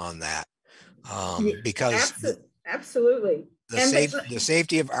weigh in on that. Because absolutely. The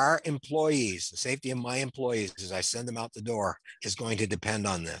safety of our employees, the safety of my employees as I send them out the door, is going to depend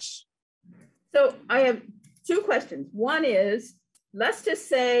on this. So I have two questions. One is, let's just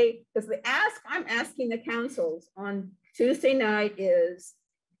say, because the ask I'm asking the councils on Tuesday night is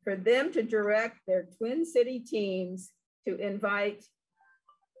for them to direct their Twin City teams to invite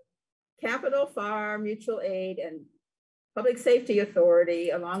Capital Fire, Mutual Aid, and Public Safety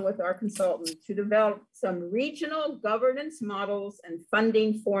Authority, along with our consultant, to develop some regional governance models and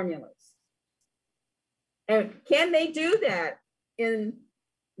funding formulas. And can they do that in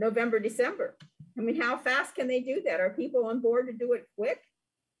November, December? I mean, how fast can they do that? Are people on board to do it quick?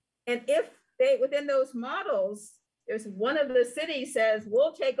 And if they, within those models, there's one of the cities says,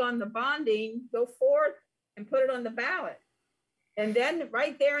 we'll take on the bonding, go forth and put it on the ballot. And then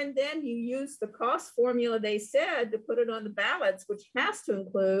right there and then you use the cost formula they said to put it on the ballots, which has to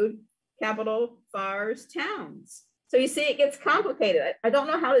include capital, fires, towns. So you see, it gets complicated. I don't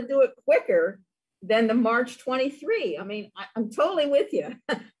know how to do it quicker than the March 23. I mean, I'm totally with you.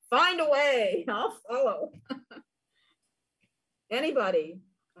 Find a way, I'll follow. Anybody?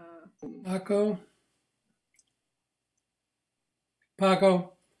 Paco?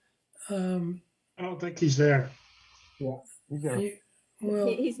 I don't think he's there.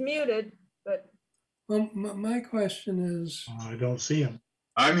 He's muted, but. Well, my question is. I don't see him.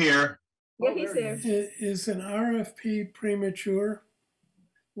 I'm here. Yeah, he's there. Is an RFP premature?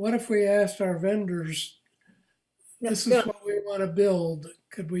 What if we asked our vendors, this is what we want to build?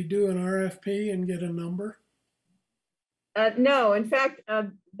 Could we do an RFP and get a number? No, in fact,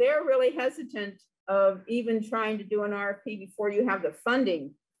 they're really hesitant of even trying to do an RFP before you have the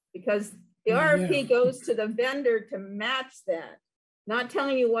funding, because the RFP goes to the vendor to match that, not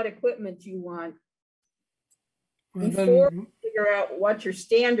telling you what equipment you want before you figure out what your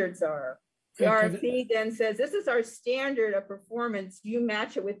standards are. The RFP then says, this is our standard of performance. You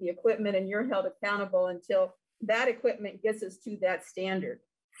match it with the equipment and you're held accountable until that equipment gets us to that standard.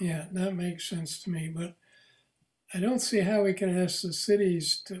 Yeah, that makes sense to me. But I don't see how we can ask the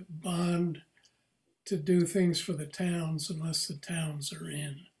cities to bond to do things for the towns unless the towns are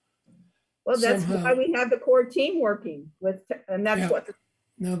in. Well, that's Somehow- why we have the core team working with, and that's Yeah. what,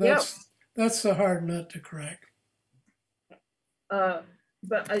 No, Yep. that's the hard nut to crack.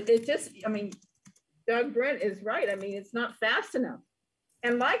 but it just, I mean, Doug Brent is right. I mean, it's not fast enough.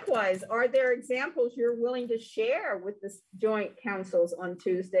 And likewise, are there examples you're willing to share with the joint councils on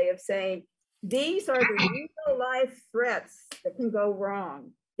Tuesday of saying, these are the real life threats that can go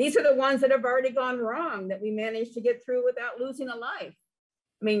wrong. These are the ones that have already gone wrong that we managed to get through without losing a life.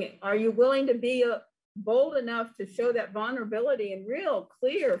 I mean, are you willing to be bold enough to show that vulnerability in real,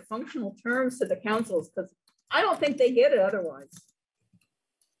 clear, functional terms to the councils? Because I don't think they get it otherwise.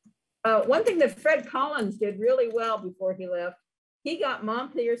 One thing that Fred Collins did really well before he left, he got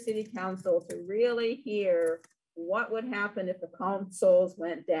Montpelier City Council to really hear what would happen if the consoles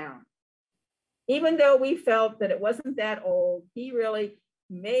went down. Even though we felt that it wasn't that old, he really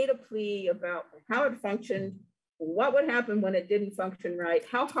made a plea about how it functioned, what would happen when it didn't function right,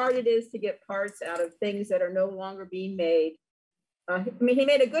 how hard it is to get parts out of things that are no longer being made. I mean, he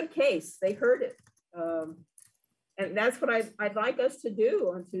made a good case. They heard it. And that's what I'd like us to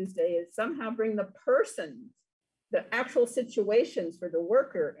do on Tuesday, is somehow bring the person, the actual situations for the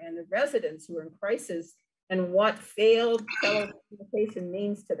worker and the residents who are in crisis, and what failed telecommunication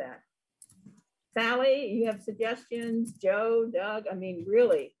means to that. Sally, you have suggestions? Joe, Doug, I mean,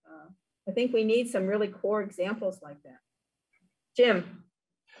 really, I think we need some really core examples like that. Jim.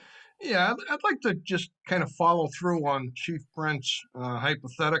 Yeah, I'd like to just kind of follow through on Chief Brent's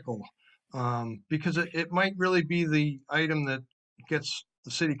hypothetical, because it might really be the item that gets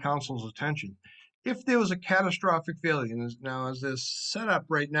the city council's attention. If there was a catastrophic failure, and now as they're set up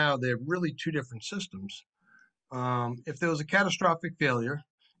right now, they're really two different systems. If there was a catastrophic failure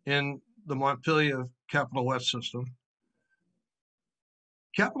in the Montpelier Capital West system,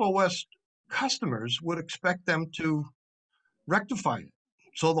 Capital West customers would expect them to rectify it.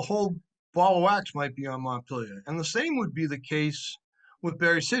 So the whole ball of wax might be on Montpelier. And the same would be the case with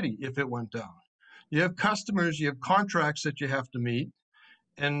Berry City if it went down. You have customers, you have contracts that you have to meet.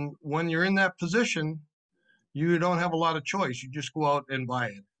 And when you're in that position, you don't have a lot of choice. You just go out and buy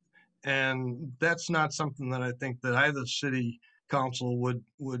it. And that's not something that I think that either city council would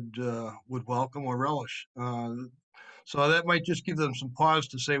welcome or relish. So that might just give them some pause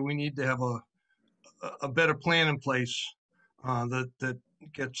to say we need to have a better plan in place that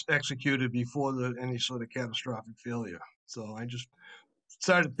gets executed before any sort of catastrophic failure. So I just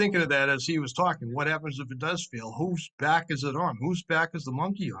started thinking of that as he was talking. What happens if it does fail? Whose back is it on? Whose back is the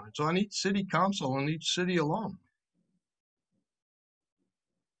monkey on? It's on each city council and each city alone.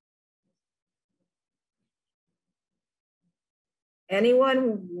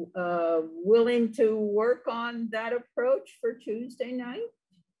 Anyone willing to work on that approach for Tuesday night?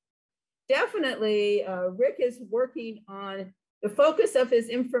 Definitely, Rick is working on, the focus of his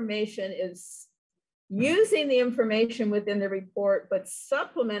information is using the information within the report, but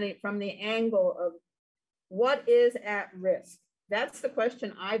supplementing from the angle of what is at risk. That's the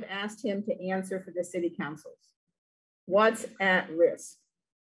question I've asked him to answer for the city councils. What's at risk?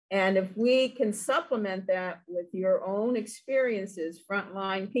 And if we can supplement that with your own experiences,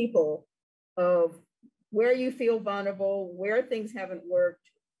 frontline people, of where you feel vulnerable, where things haven't worked,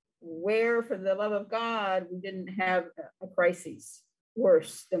 where, for the love of God, we didn't have a crisis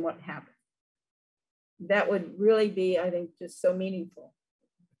worse than what happened. That would really be, I think, just so meaningful.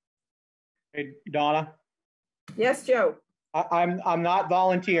 Hey, Donna. Yes, Joe. I'm not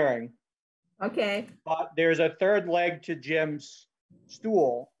volunteering. Okay. But there's a third leg to Jim's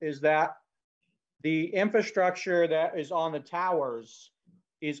stool, is that the infrastructure that is on the towers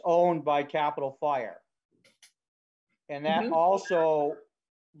is owned by Capital Fire. And that also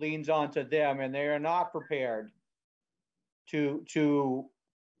leans onto them, and they are not prepared to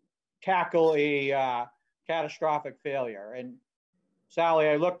tackle a catastrophic failure. And Sally,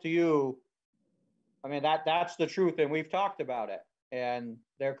 I look to you. I mean, that's the truth, and we've talked about it, and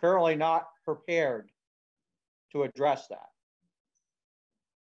they're currently not prepared to address that.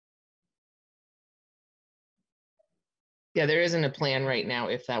 Yeah, there isn't a plan right now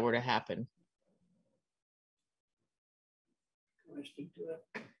if that were to happen.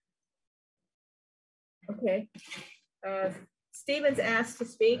 Okay. Stephen's asked to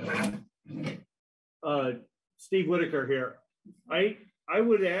speak. Steve Whitaker here. I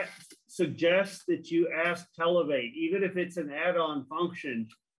would suggest that you ask Televate, even if it's an add-on function,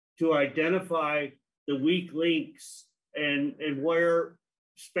 to identify the weak links and where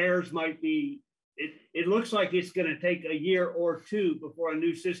spares might be. It looks like it's going to take a year or two before a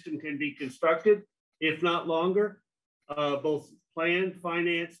new system can be constructed. if not longer, both planned,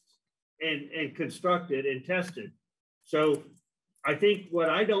 financed, and constructed and tested. So I think what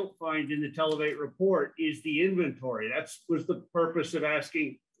I don't find in the Televate report is the inventory. That was the purpose of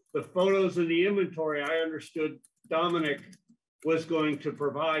asking the photos of the inventory. I understood Dominic was going to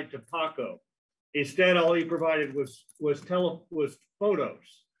provide to Paco. Instead, all he provided was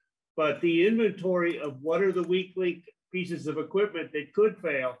photos. But the inventory of what are the weak link pieces of equipment that could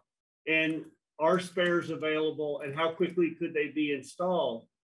fail, and are spares available, and how quickly could they be installed,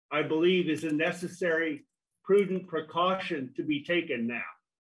 I believe is a necessary, prudent precaution to be taken now.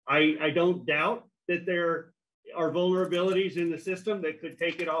 I don't doubt that there are vulnerabilities in the system that could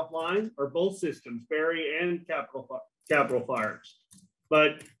take it offline, or both systems, Berry and Capital Fires.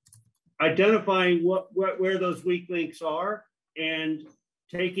 But identifying where those weak links are and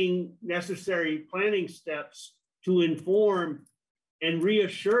taking necessary planning steps to inform and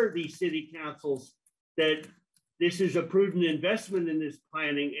reassure these city councils that this is a prudent investment in this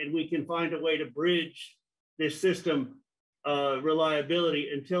planning, and we can find a way to bridge this system reliability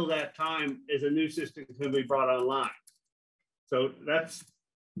until that time as a new system can be brought online. So that's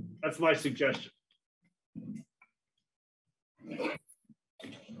my suggestion.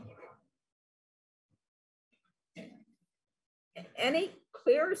 Any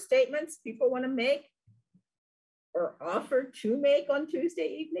clear statements people want to make or offer to make on Tuesday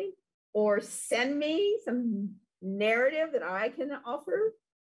evening, or send me some narrative that I can offer?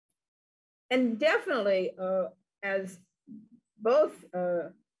 And definitely, as both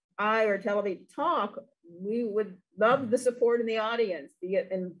I or Televate talk, we would love the support in the audience, be it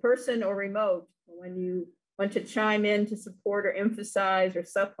in person or remote, when you want to chime in to support or emphasize or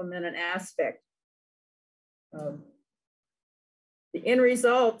supplement an aspect. The end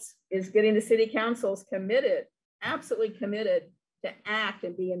result is getting the city councils committed, absolutely committed to act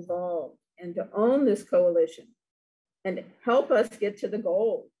and be involved and to own this coalition and help us get to the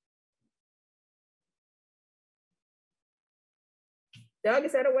goal. Doug,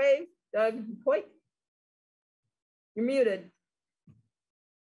 is that a wave? Doug Hoyt? You're muted.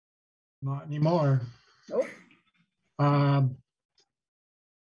 Not anymore. Nope.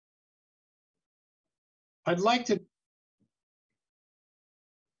 I'd like to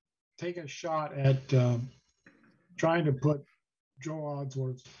take a shot at trying to put Joe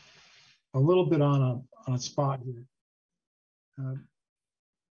Oddsworth a little bit on a spot here.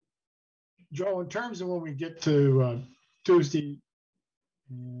 Joe, in terms of when we get to Tuesday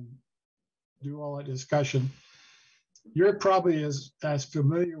and do all that discussion, you're probably as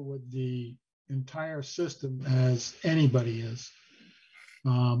familiar with the entire system as anybody is.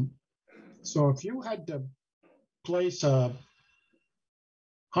 So if you had to place a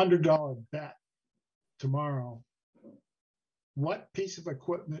 $100 bet tomorrow, what piece of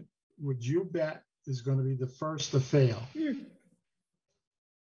equipment would you bet is going to be the first to fail?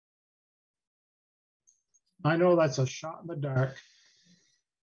 I know that's a shot in the dark,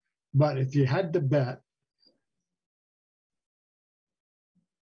 but if you had to bet,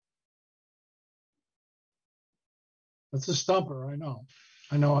 that's a stumper. I know.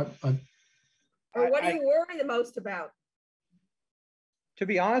 Or what do you worry the most about? To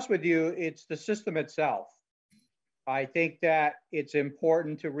be honest with you, it's the system itself. I think that it's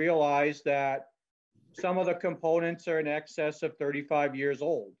important to realize that some of the components are in excess of 35 years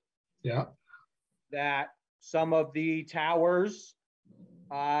old. Yeah. That some of the towers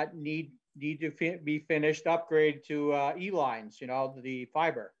need to be finished, upgrade to E-lines, the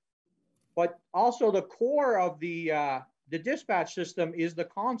fiber. But also the core of the dispatch system is the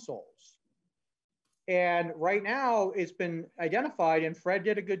consoles. And right now it's been identified, and Fred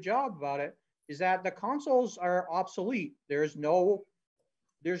did a good job about it, is that the consoles are obsolete. There's no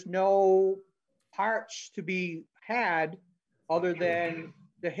parts to be had other than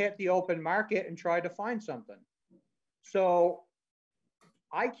to hit the open market and try to find something. So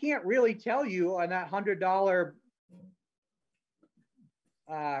I can't really tell you on that $100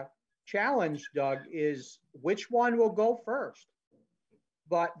 challenge, Doug, is which one will go first.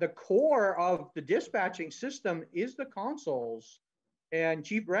 But the core of the dispatching system is the consoles. And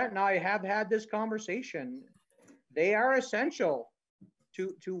Chief Brent and I have had this conversation. They are essential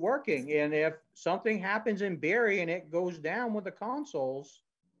to working. And if something happens in Barrie and it goes down with the consoles,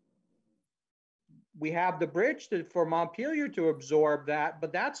 we have the bridge for Montpelier to absorb that,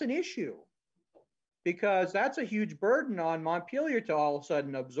 but that's an issue because that's a huge burden on Montpelier to all of a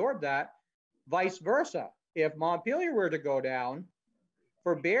sudden absorb that. Vice versa. If Montpelier were to go down,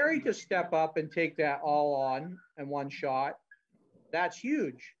 for Barrie to step up and take that all on in one shot, that's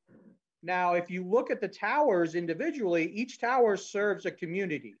huge. Now, if you look at the towers individually, each tower serves a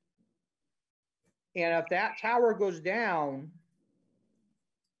community. And if that tower goes down,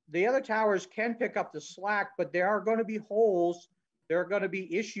 the other towers can pick up the slack, but there are going to be holes. There are going to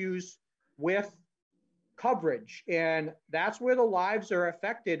be issues with coverage. And that's where the lives are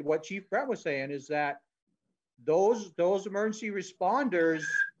affected. What Chief Brett was saying is that those emergency responders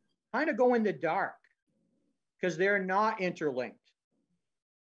kind of go in the dark because they're not interlinked.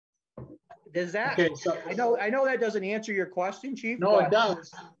 Does that, Okay, so I know that doesn't answer your question, Chief. no, it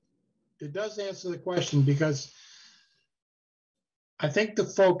does. It does answer the question because I think the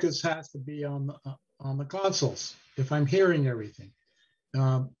focus has to be on the consoles, if I'm hearing everything.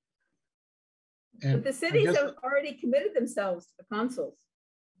 But And the I cities guess- have already committed themselves to the consoles.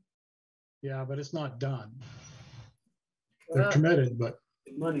 Yeah, but it's not done. They're Well, committed, but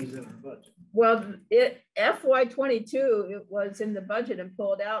Money's in our budget. well, FY22, it was in the budget and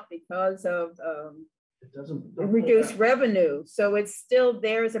pulled out because of It doesn't. reduced revenue. So it's still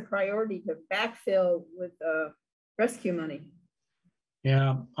there as a priority to backfill with rescue money.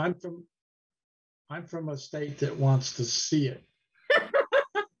 yeah, I'm from a state that wants to see it.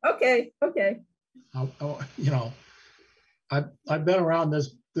 Okay. You know, I've been around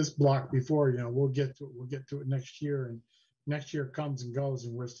this block before. You know, we'll get to it next year, and next year comes and goes,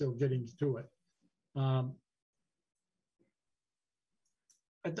 and we're still getting to it.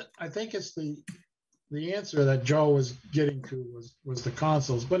 I think it's the answer that Joe was getting to was the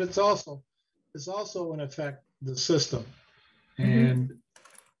consoles, but it's also in effect the system, and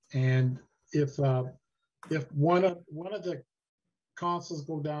if one of the consoles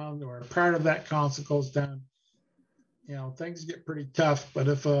go down or part of that console goes down, you know, things get pretty tough. But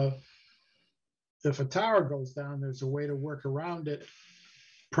if a tower goes down, there's a way to work around it,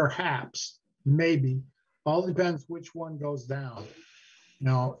 perhaps, maybe. All depends which one goes down. You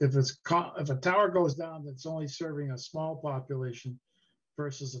know, if a tower goes down that's only serving a small population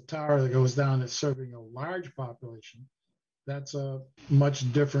versus a tower that goes down that's serving a large population, that's a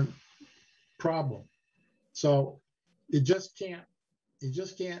much different problem. So you just can't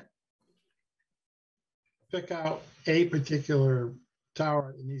pick out a particular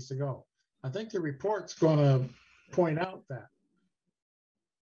tower that needs to go. I think the report's going to point out that.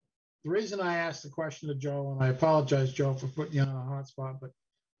 The reason I asked the question to Joe, and I apologize, Joe, for putting you on a hot spot, but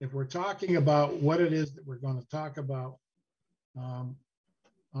if we're talking about what it is that we're going to talk about on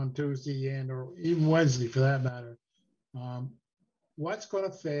Tuesday or even Wednesday for that matter, what's going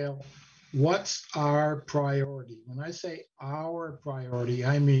to fail? What's our priority? When I say our priority,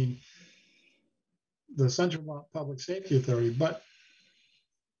 I mean the Central Vermont Public Safety Authority, but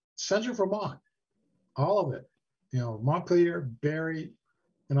Central Vermont, all of it, you know, Montpelier, Barrie,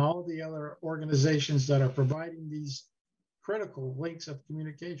 and all of the other organizations that are providing these critical links of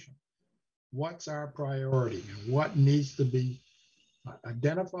communication. What's our priority and what needs to be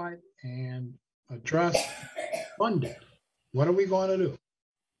identified and addressed, funded? What are we going to do?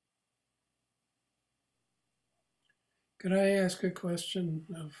 Could I ask a question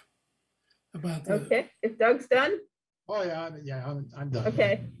about the? Okay, if Doug's done. Oh yeah, I'm done.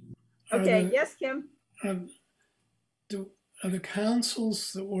 Okay. Okay. Yes, Kim. Are the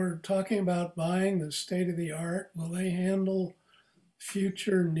councils that we're talking about buying the state of the art, will they handle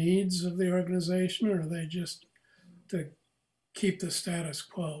future needs of the organization, or are they just to keep the status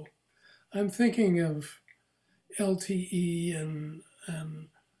quo? I'm thinking of LTE and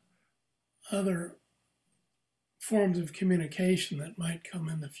other forms of communication that might come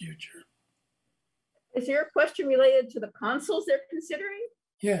in the future. Is your question related to the consoles they're considering?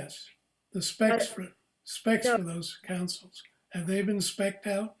 Yes, the specs for those councils. Have they been spec'd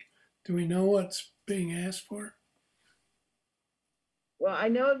out? Do we know what's being asked for? Well, I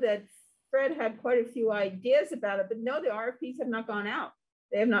know that Fred had quite a few ideas about it, but no, the RFPs have not gone out.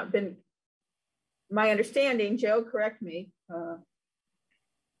 They have not been, my understanding, Joe, correct me.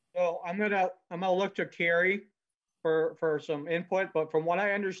 So I'm gonna look to Carrie for some input, but from what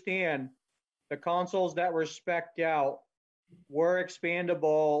I understand, the consoles that were spec'd out were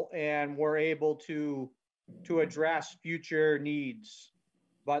expandable and were able to address future needs,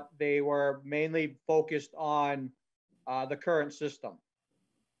 but they were mainly focused on the current system.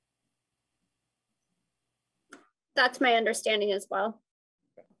 That's my understanding as well.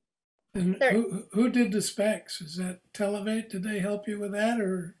 And who did the specs? Is that Televate? Did they help you with that,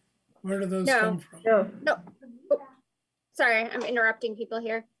 or where do those come from? No. Oh, sorry, I'm interrupting people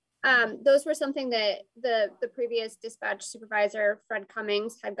here. Those were something that the previous dispatch supervisor, Fred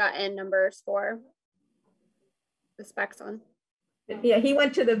Cummings, had gotten numbers for the specs on. Yeah, he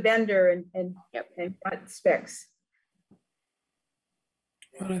went to the vendor and got specs.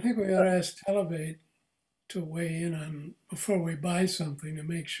 Well, I think we ought to ask Televate to weigh in on before we buy something to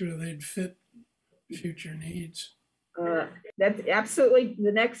make sure they'd fit future needs. That's absolutely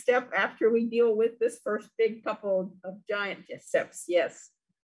the next step after we deal with this first big couple of giant steps, yes.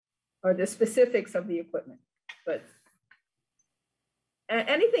 Or the specifics of the equipment, but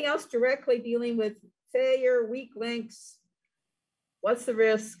anything else directly dealing with failure, weak links? What's the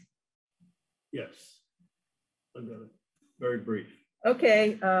risk? Yes. Very brief.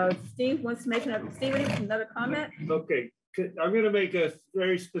 Okay, Steve wants to make another comment. Okay, I'm going to make a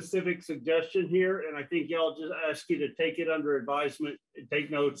very specific suggestion here, and I think y'all just ask you to take it under advisement,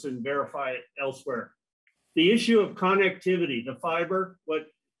 take notes, and verify it elsewhere. The issue of connectivity, the fiber, what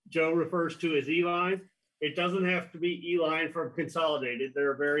Joe refers to as E-line, it doesn't have to be E-line from Consolidated.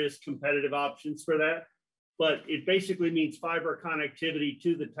 There are various competitive options for that, but it basically means fiber connectivity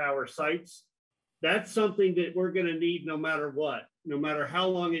to the tower sites. That's something that we're going to need no matter what, no matter how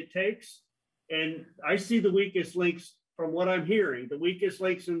long it takes. And I see the weakest links from what I'm hearing. The weakest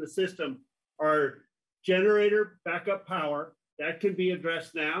links in the system are generator backup power. That can be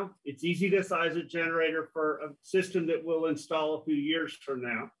addressed now. It's easy to size a generator for a system that we'll install a few years from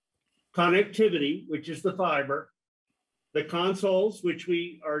now. Connectivity, which is the fiber. The consoles, which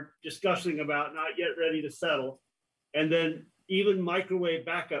we are discussing about, not yet ready to settle. And then even microwave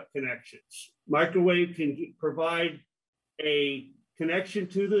backup connections. Microwave can provide a connection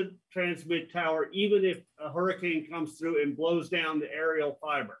to the transmit tower, even if a hurricane comes through and blows down the aerial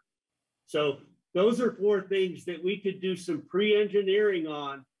fiber. So those are 4 things that we could do some pre-engineering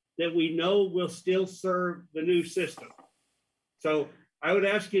on that we know will still serve the new system. So I would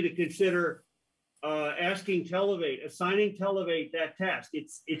ask you to consider asking Televate, assigning Televate that task.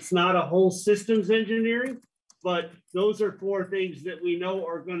 It's not a whole systems engineering, but those are 4 things that we know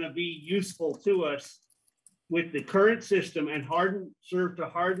are going to be useful to us with the current system and serve to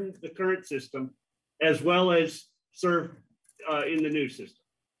harden the current system, as well as serve in the new system.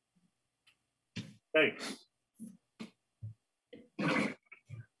 Thanks. You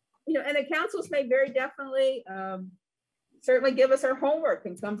know, and the councils may very definitely certainly give us our homework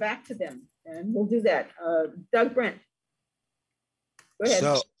and come back to them, and we'll do that. Doug Brent. Go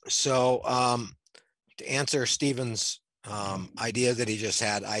ahead. So to answer Stephen's idea that he just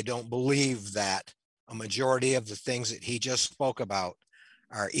had, I don't believe that a majority of the things that he just spoke about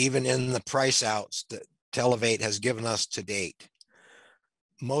are even in the price outs that Televate has given us to date.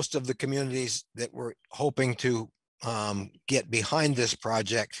 Most of the communities that we're hoping to get behind this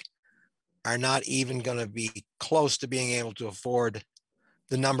project are not even going to be close to being able to afford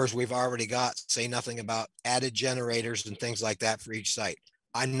the numbers we've already got, say nothing about added generators and things like that for each site.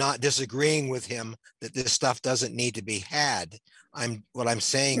 I'm not disagreeing with him that this stuff doesn't need to be had. What I'm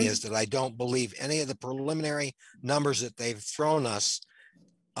saying is that I don't believe any of the preliminary numbers that they've thrown us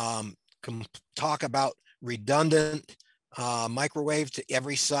can talk about redundant microwave to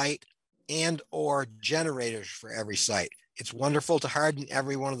every site and or generators for every site. It's wonderful to harden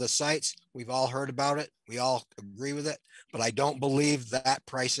every one of the sites. We've all heard about it. We all agree with it, but I don't believe that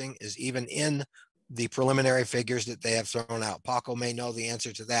pricing is even in the preliminary figures that they have thrown out. Paco may know the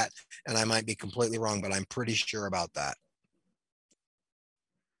answer to that, and I might be completely wrong, but I'm pretty sure about that.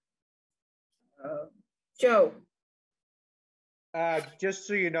 Joe. Just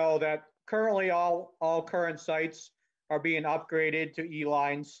so you know that currently all current sites are being upgraded to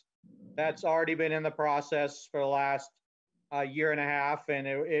E-lines. That's already been in the process for the last year and a half, and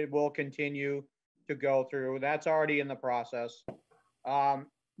it will continue to go through. That's already in the process.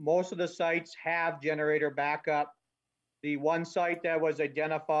 Most of the sites have generator backup. The one site that was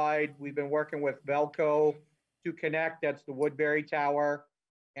identified, we've been working with Velco to connect. That's the Woodbury Tower,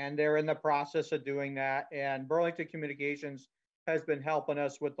 and they're in the process of doing that. And Burlington Communications has been helping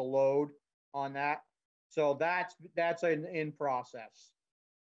us with the load on that. So that's in process.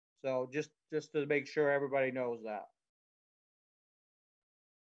 So just to make sure everybody knows that.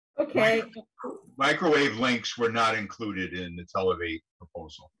 Okay. Microwave links were not included in the Televate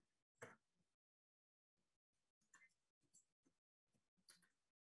proposal.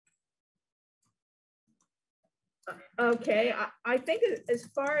 Okay, I think as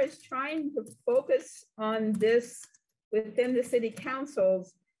far as trying to focus on this within the city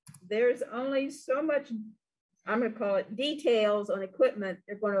councils, there's only so much, I'm going to call it details on equipment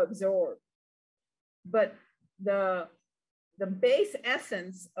they're going to absorb. But the base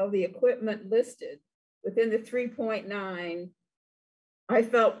essence of the equipment listed within the 3.9, I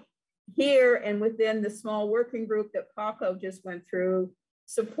felt here and within the small working group that Paco just went through,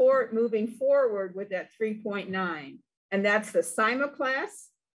 support moving forward with that 3.9. And that's the simulclass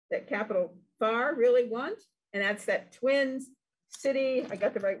that Capital FAR really want. And that's that Twins City, I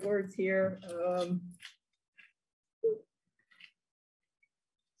got the right words here.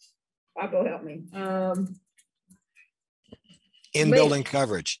 Paco, help me. In-building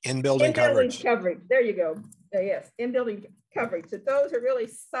coverage, in-building coverage. There you go. Yes, in-building coverage. So those are really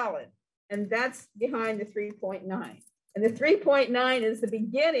solid. And that's behind the 3.9. And the 3.9 is the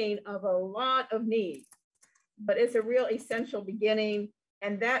beginning of a lot of need, but it's a real essential beginning.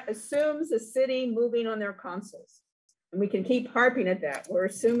 And that assumes the city moving on their consoles. And we can keep harping at that. We're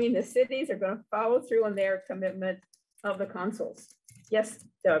assuming the cities are going to follow through on their commitment of the consoles. Yes,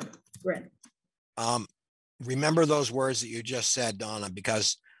 Doug, Brent. Remember those words that you just said, Donna,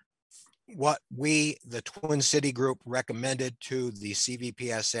 because what we, the Twin City Group, recommended to the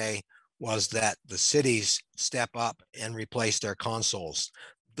CVPSA was that the cities step up and replace their consoles.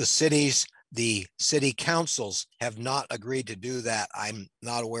 The cities, the city councils have not agreed to do that. I'm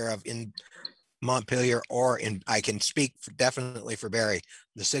not aware of in Montpelier or in, I can speak definitely for Barry.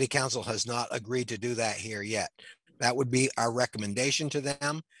 The city council has not agreed to do that here yet. That would be our recommendation to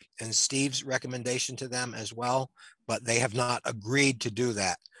them and Steve's recommendation to them as well, but they have not agreed to do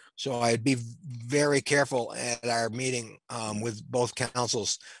that. So I'd be very careful at our meeting with both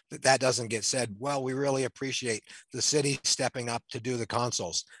councils that that doesn't get said, well, we really appreciate the city stepping up to do the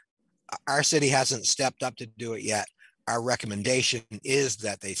consoles. Our city hasn't stepped up to do it yet. Our recommendation is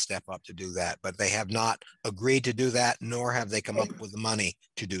that they step up to do that, but they have not agreed to do that, nor have they come up with the money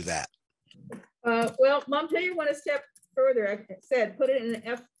to do that. Well, Montpelier went a step further. I said, put it in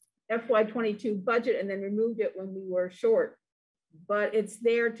an FY22 budget and then removed it when we were short. But it's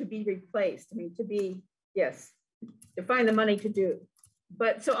there to be replaced. I mean, to be, yes, to find the money to do.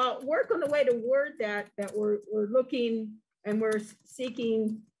 But so I'll work on the way to word that we're looking and we're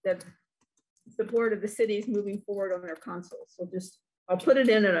seeking the support of the cities moving forward on their consoles. So just, I'll put it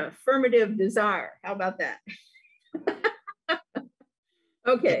in an affirmative desire. How about that?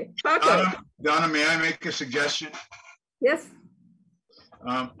 Okay, Paco. Donna, may I make a suggestion? Yes.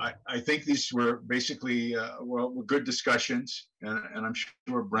 I think these were basically were good discussions, and I'm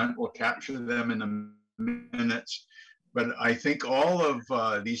sure Brent will capture them in the minutes. But I think all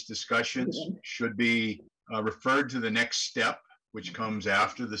of these discussions should be referred to the next step, which comes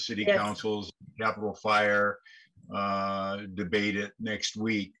after the city council's capital fire debate it next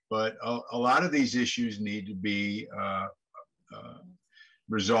week. But a lot of these issues need to be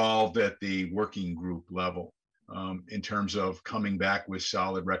resolved at the working group level. In terms of coming back with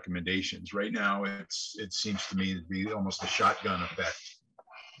solid recommendations. Right now, it seems to me to be almost a shotgun effect.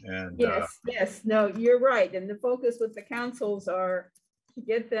 And yes, no, you're right. And the focus with the councils are to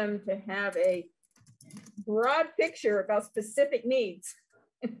get them to have a broad picture about specific needs.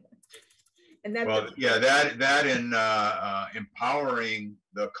 And that, well, yeah, that in empowering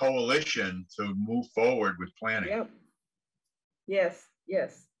the coalition to move forward with planning. Yep.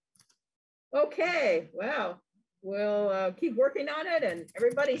 Yes. Okay, well. We'll keep working on it and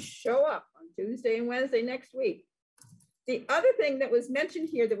everybody show up on Tuesday and Wednesday next week. The other thing that was mentioned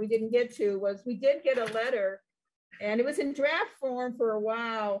here that we didn't get to was we did get a letter and it was in draft form for a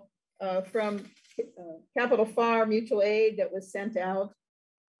while from Capital Fire Mutual Aid that was sent out.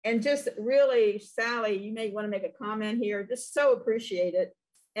 And just really, Sally, you may want to make a comment here, just so appreciate it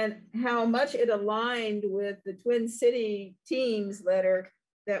and how much it aligned with the Twin City team's letter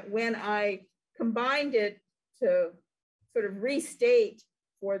that when I combined it to sort of restate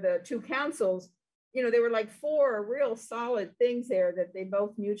for the two councils, you know, there were like 4 real solid things there that they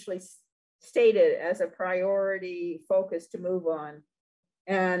both mutually stated as a priority focus to move on.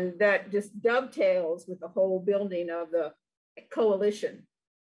 And that just dovetails with the whole building of the coalition,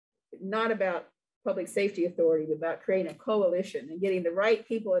 not about public safety authority, but about creating a coalition and getting the right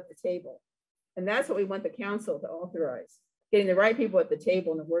people at the table. And that's what we want the council to authorize, getting the right people at the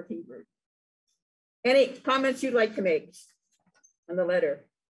table in the working group. Any comments you'd like to make on the letter?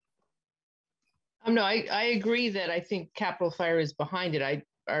 No, I agree that I think Capital Fire is behind it.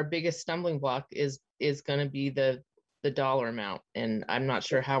 Our biggest stumbling block is going to be the dollar amount, and I'm not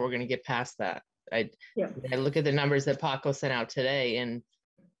sure how we're going to get past that. I look at the numbers that Paco sent out today, and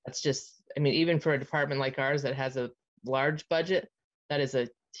that's just, I mean, even for a department like ours that has a large budget, that is a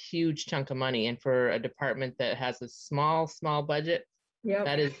huge chunk of money, and for a department that has a small budget,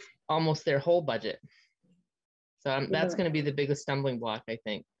 that is almost their whole budget. So that's going to be the biggest stumbling block, I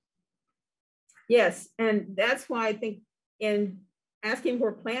think. Yes, and that's why I think in asking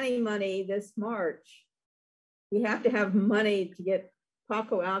for planning money this March, we have to have money to get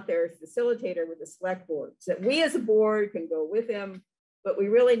Paco out there as facilitator with the select board, so that we as a board can go with him, but we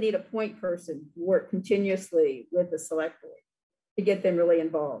really need a point person to work continuously with the select board to get them really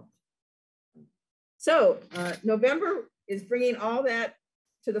involved. So November is bringing all that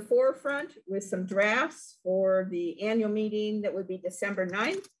to the forefront with some drafts for the annual meeting that would be December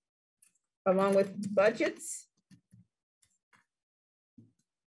 9th. along with budgets.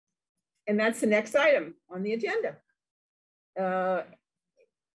 And that's the next item on the agenda.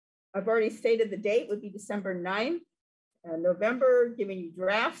 I've already stated the date would be December 9th, November, giving you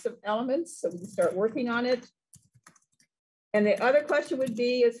drafts of elements so we can start working on it. And the other question would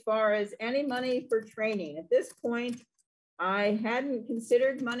be as far as any money for training. At this point, I hadn't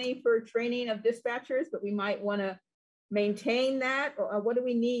considered money for training of dispatchers, but we might want to maintain that. Or what do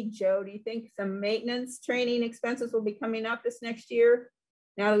we need, Joe? Do you think some maintenance training expenses will be coming up this next year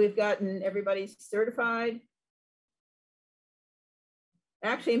now that we've gotten everybody certified?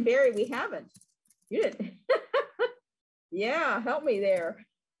 Actually, in Barry, we haven't. You didn't. Yeah, help me there.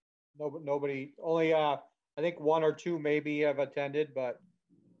 Nobody, only I think one or two maybe have attended, but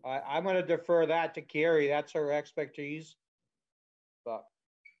I'm going to defer that to Carrie. That's her expertise. But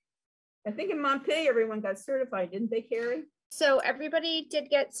I think in Montpelier, everyone got certified, didn't they, Carrie? So everybody did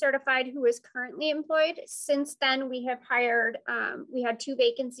get certified who is currently employed. Since then, we have hired, we had 2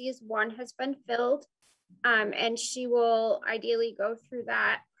 vacancies. One has been filled, and she will ideally go through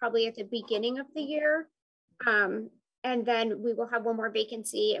that probably at the beginning of the year. And then we will have one more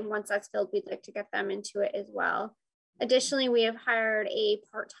vacancy. And once that's filled, we'd like to get them into it as well. Additionally, we have hired a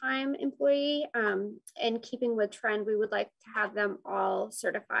part-time employee. In keeping with trend, we would like to have them all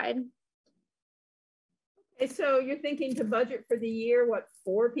certified. Okay, so you're thinking to budget for the year, what,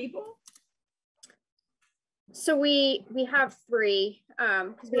 4 people? So we have 3,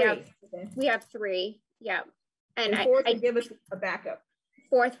 because we have 3, yeah. And 4th would give us a backup.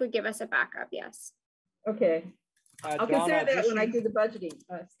 4th would give us a backup, yes. Okay. I'll consider that when I do the budgeting.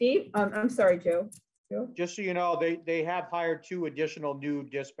 Steve, I'm sorry, Joe. Just so you know, they have hired 2 additional new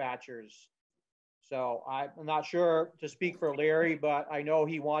dispatchers. So I'm not sure to speak for Larry, but I know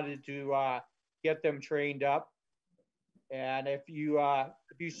he wanted to get them trained up. And if you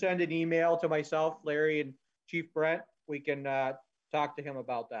send an email to myself, Larry, and Chief Brent, we can talk to him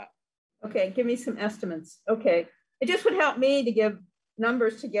about that. Okay, give me some estimates. Okay, it just would help me to give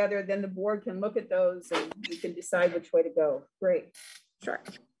numbers together, then the board can look at those and you can decide which way to go. Great. Sure.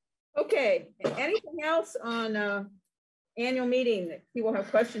 Okay, anything else on annual meeting that people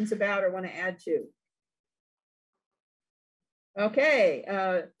have questions about or want to add to? Okay,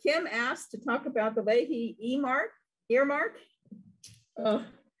 Kim asked to talk about the Leahy earmark. Oh,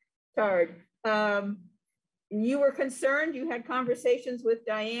 tired. You were concerned, you had conversations with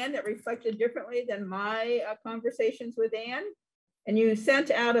Diane that reflected differently than my conversations with Ann. And you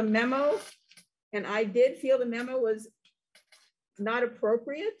sent out a memo, and I did feel the memo was not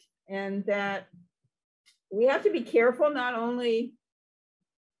appropriate, and that we have to be careful, not only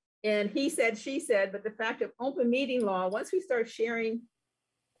in he said, she said, but the fact of open meeting law. Once we start sharing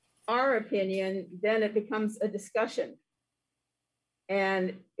our opinion, then it becomes a discussion.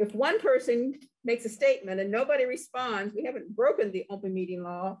 And if one person makes a statement and nobody responds, we haven't broken the open meeting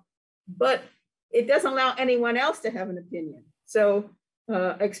law, but it doesn't allow anyone else to have an opinion. So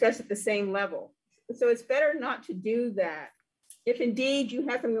expressed at the same level. So it's better not to do that. If indeed you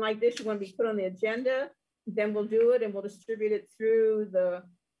have something like this, you want to be put on the agenda, then we'll do it and we'll distribute it through the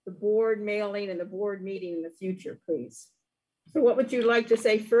board mailing and the board meeting in the future, please. So what would you like to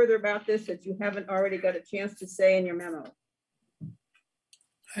say further about this that you haven't already got a chance to say in your memo?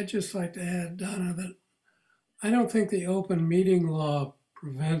 I'd just like to add, Donna, that I don't think the open meeting law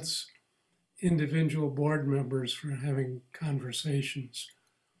prevents individual board members from having conversations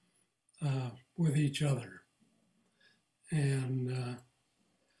with each other. And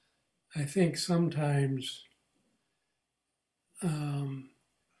I think sometimes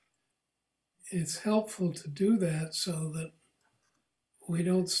it's helpful to do that so that we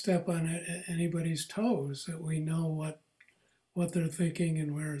don't step on anybody's toes, that we know what they're thinking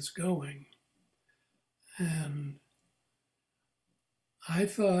and where it's going. And I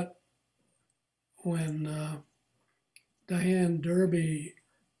thought when Diane Derby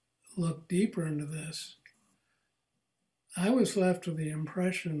looked deeper into this, I was left with the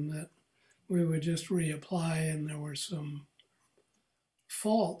impression that we would just reapply and there were some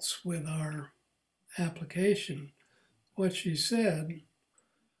faults with our application. What she said,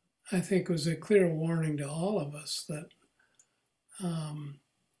 I think, was a clear warning to all of us that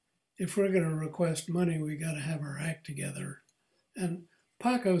if we're going to request money, we got to have our act together. And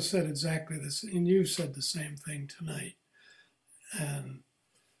Paco said exactly this, and you said the same thing tonight. And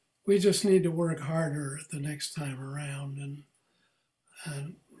we just need to work harder the next time around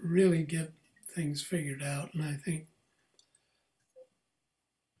and really get things figured out. And I think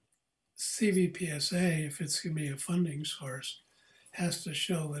CVPSA, if it's going to be a funding source, has to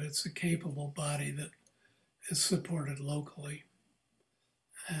show that it's a capable body that is supported locally.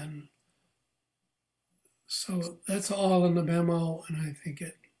 And So that's all in the memo, and I think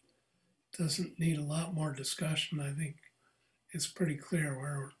it doesn't need a lot more discussion. I think it's pretty clear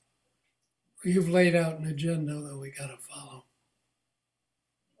where you've laid out an agenda that we got to follow.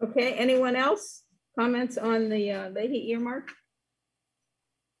 Okay, anyone else? Comments on the Leahy earmark?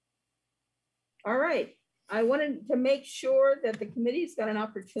 All right, I wanted to make sure that the committee's got an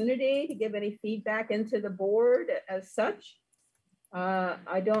opportunity to give any feedback into the board as such.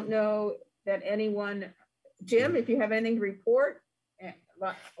 I don't know that anyone, Jim, if you have anything to report,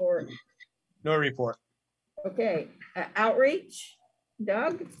 or No report. okay, outreach,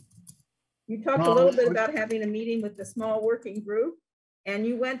 Doug. You talked a No, little bit about having a meeting with the small working group, and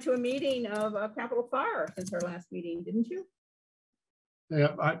you went to a meeting of Capitol Fire since our last meeting, didn't you?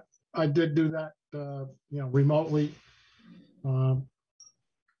 Yeah, I did do that, remotely. It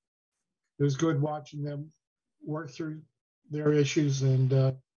was good watching them work through their issues and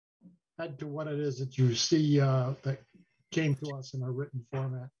add to what it is that you see that came to us in a written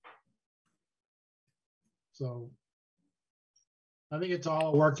format. So I think it's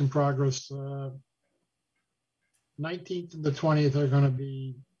all a work in progress. 19th and the 20th are going to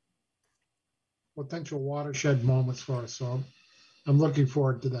be potential watershed moments for us. So I'm looking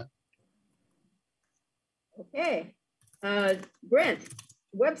forward to that. Okay, Brent,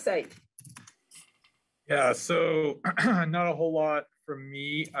 website. Yeah, so not a whole lot from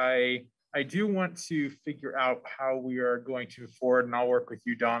me. I do want to figure out how we are going to move forward, and I'll work with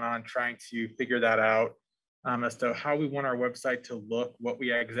you, Donna, on trying to figure that out as to how we want our website to look, what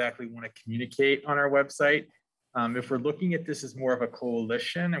we exactly want to communicate on our website. If we're looking at this as more of a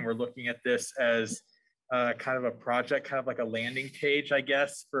coalition and we're looking at this as kind of a project, kind of like a landing page, I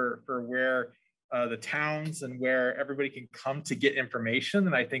guess, for where the towns and where everybody can come to get information,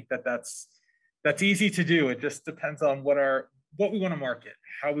 then I think that that's easy to do. It just depends on what we want to market,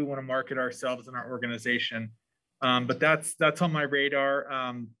 how we want to market ourselves and our organization. But that's on my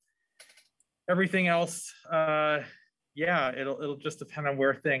radar. Everything else, yeah, it'll just depend on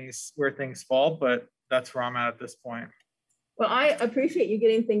where things fall, but that's where I'm at this point. Well, I appreciate you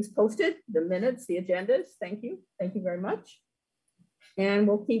getting things posted, the minutes, the agendas. Thank you. Thank you very much. And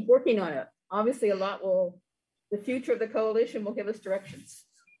we'll keep working on it. Obviously, the future of the coalition will give us directions.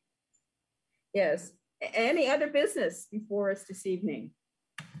 Yes. Any other business before us this evening?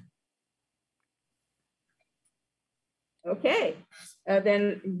 Okay,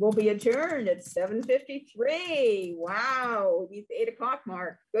 then we'll be adjourned at 7:53. Wow, the 8 o'clock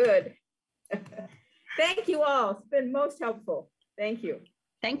mark. Good. Thank you all. It's been most helpful. Thank you.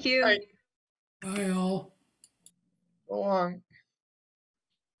 Thank you. Bye. Bye all. Go on.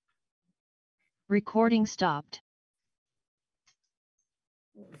 Recording stopped.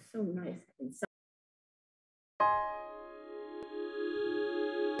 Oh, so nice.